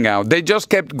everything out. They just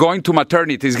kept going to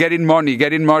maternities, getting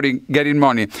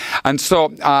money. And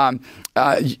so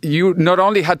you not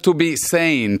only had to be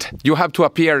saint, you have to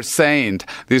appear saint.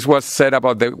 This was said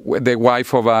about the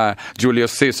wife of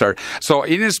Julius Caesar. So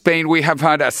in Spain, we have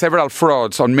had several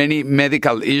frauds on many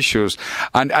medical issues.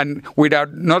 And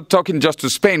without not talking just to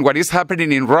Spain, what is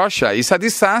happening in Russia is a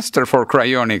disaster for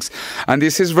cryonics. And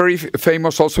this is very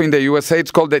famous also in the USA. It's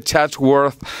called the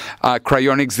Chatsworth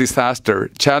cryonics disaster.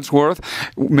 Chatsworth,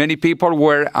 many people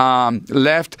were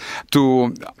left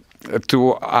to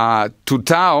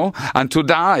thaw and to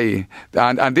die.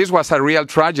 And this was a real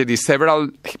tragedy. Several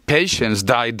patients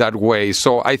died that way.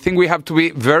 So I think we have to be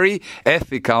very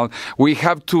ethical. We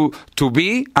have to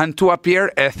be and to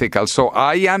appear ethical. So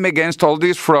I am against all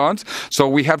these frauds. So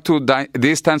we have to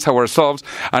distance ourselves.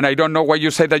 And I don't know why you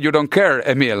say that you don't care,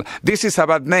 Emile. This is a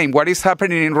bad name. What is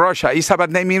happening in Russia is a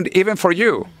bad name even for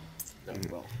you.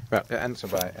 Well, answer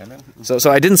by Emile. So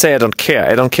I didn't say I don't care.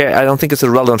 I don't care. I don't think it's a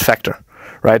relevant factor.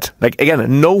 Right? Like,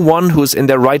 again, no one who's in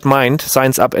their right mind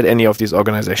signs up at any of these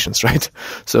organizations, right?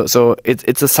 So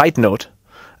it's a side note.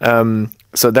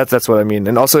 So that's what I mean.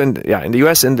 And also in the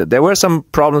US, there were some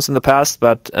problems in the past,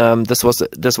 but this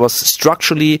was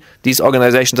structurally, these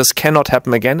organizations, this cannot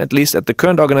happen again, at least at the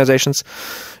current organizations.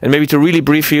 And maybe to really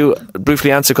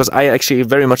briefly answer, because I actually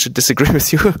very much disagree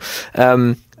with you.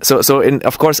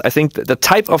 Of course, I think the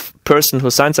type of person who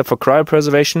signs up for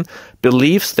cryopreservation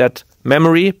believes that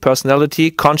memory,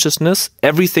 personality, consciousness,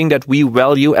 everything that we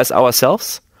value as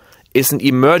ourselves is an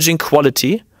emerging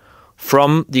quality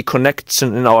from the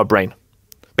connection in our brain.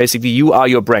 Basically, you are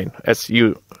your brain, as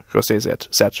you, Jose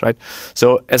said, right?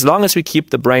 So as long as we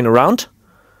keep the brain around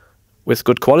with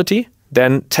good quality,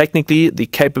 then technically the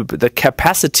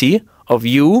capacity of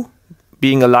you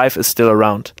being alive is still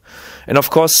around. And of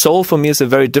course, soul for me is a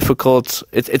very difficult,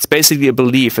 it's basically a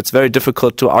belief. It's very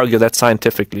difficult to argue that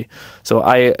scientifically. So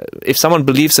if someone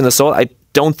believes in a soul, I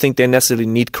don't think they necessarily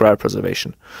need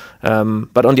cryopreservation.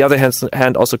 But on the other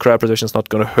hand, also cryopreservation is not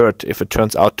going to hurt if it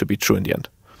turns out to be true in the end.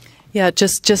 Yeah,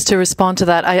 just to respond to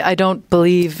that, I don't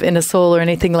believe in a soul or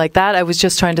anything like that. I was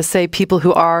just trying to say people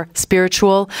who are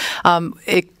spiritual,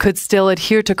 it could still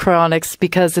adhere to cryonics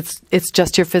because it's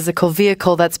just your physical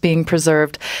vehicle that's being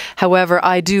preserved. However,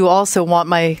 I do also want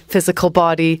my physical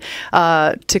body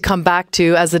to come back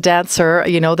to as a dancer.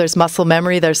 You know, there's muscle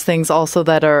memory, there's things also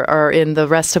that are in the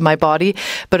rest of my body.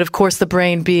 But of course, the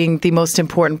brain being the most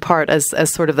important part as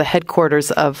sort of the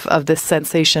headquarters of this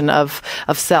sensation of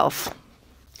self.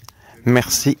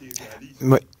 Merci.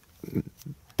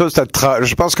 Peut-être.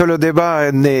 Je pense que le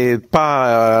débat n'est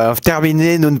pas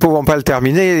terminé. Nous ne pouvons pas le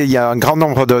terminer. Il y a un grand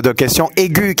nombre de questions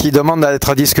aiguës qui demandent à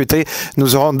être discutées.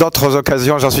 Nous aurons d'autres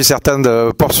occasions, j'en suis certain,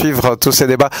 de poursuivre tous ces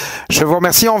débats. Je vous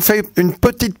remercie. On fait une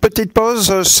petite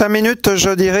pause, 5 minutes,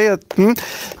 je dirais.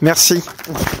 Merci.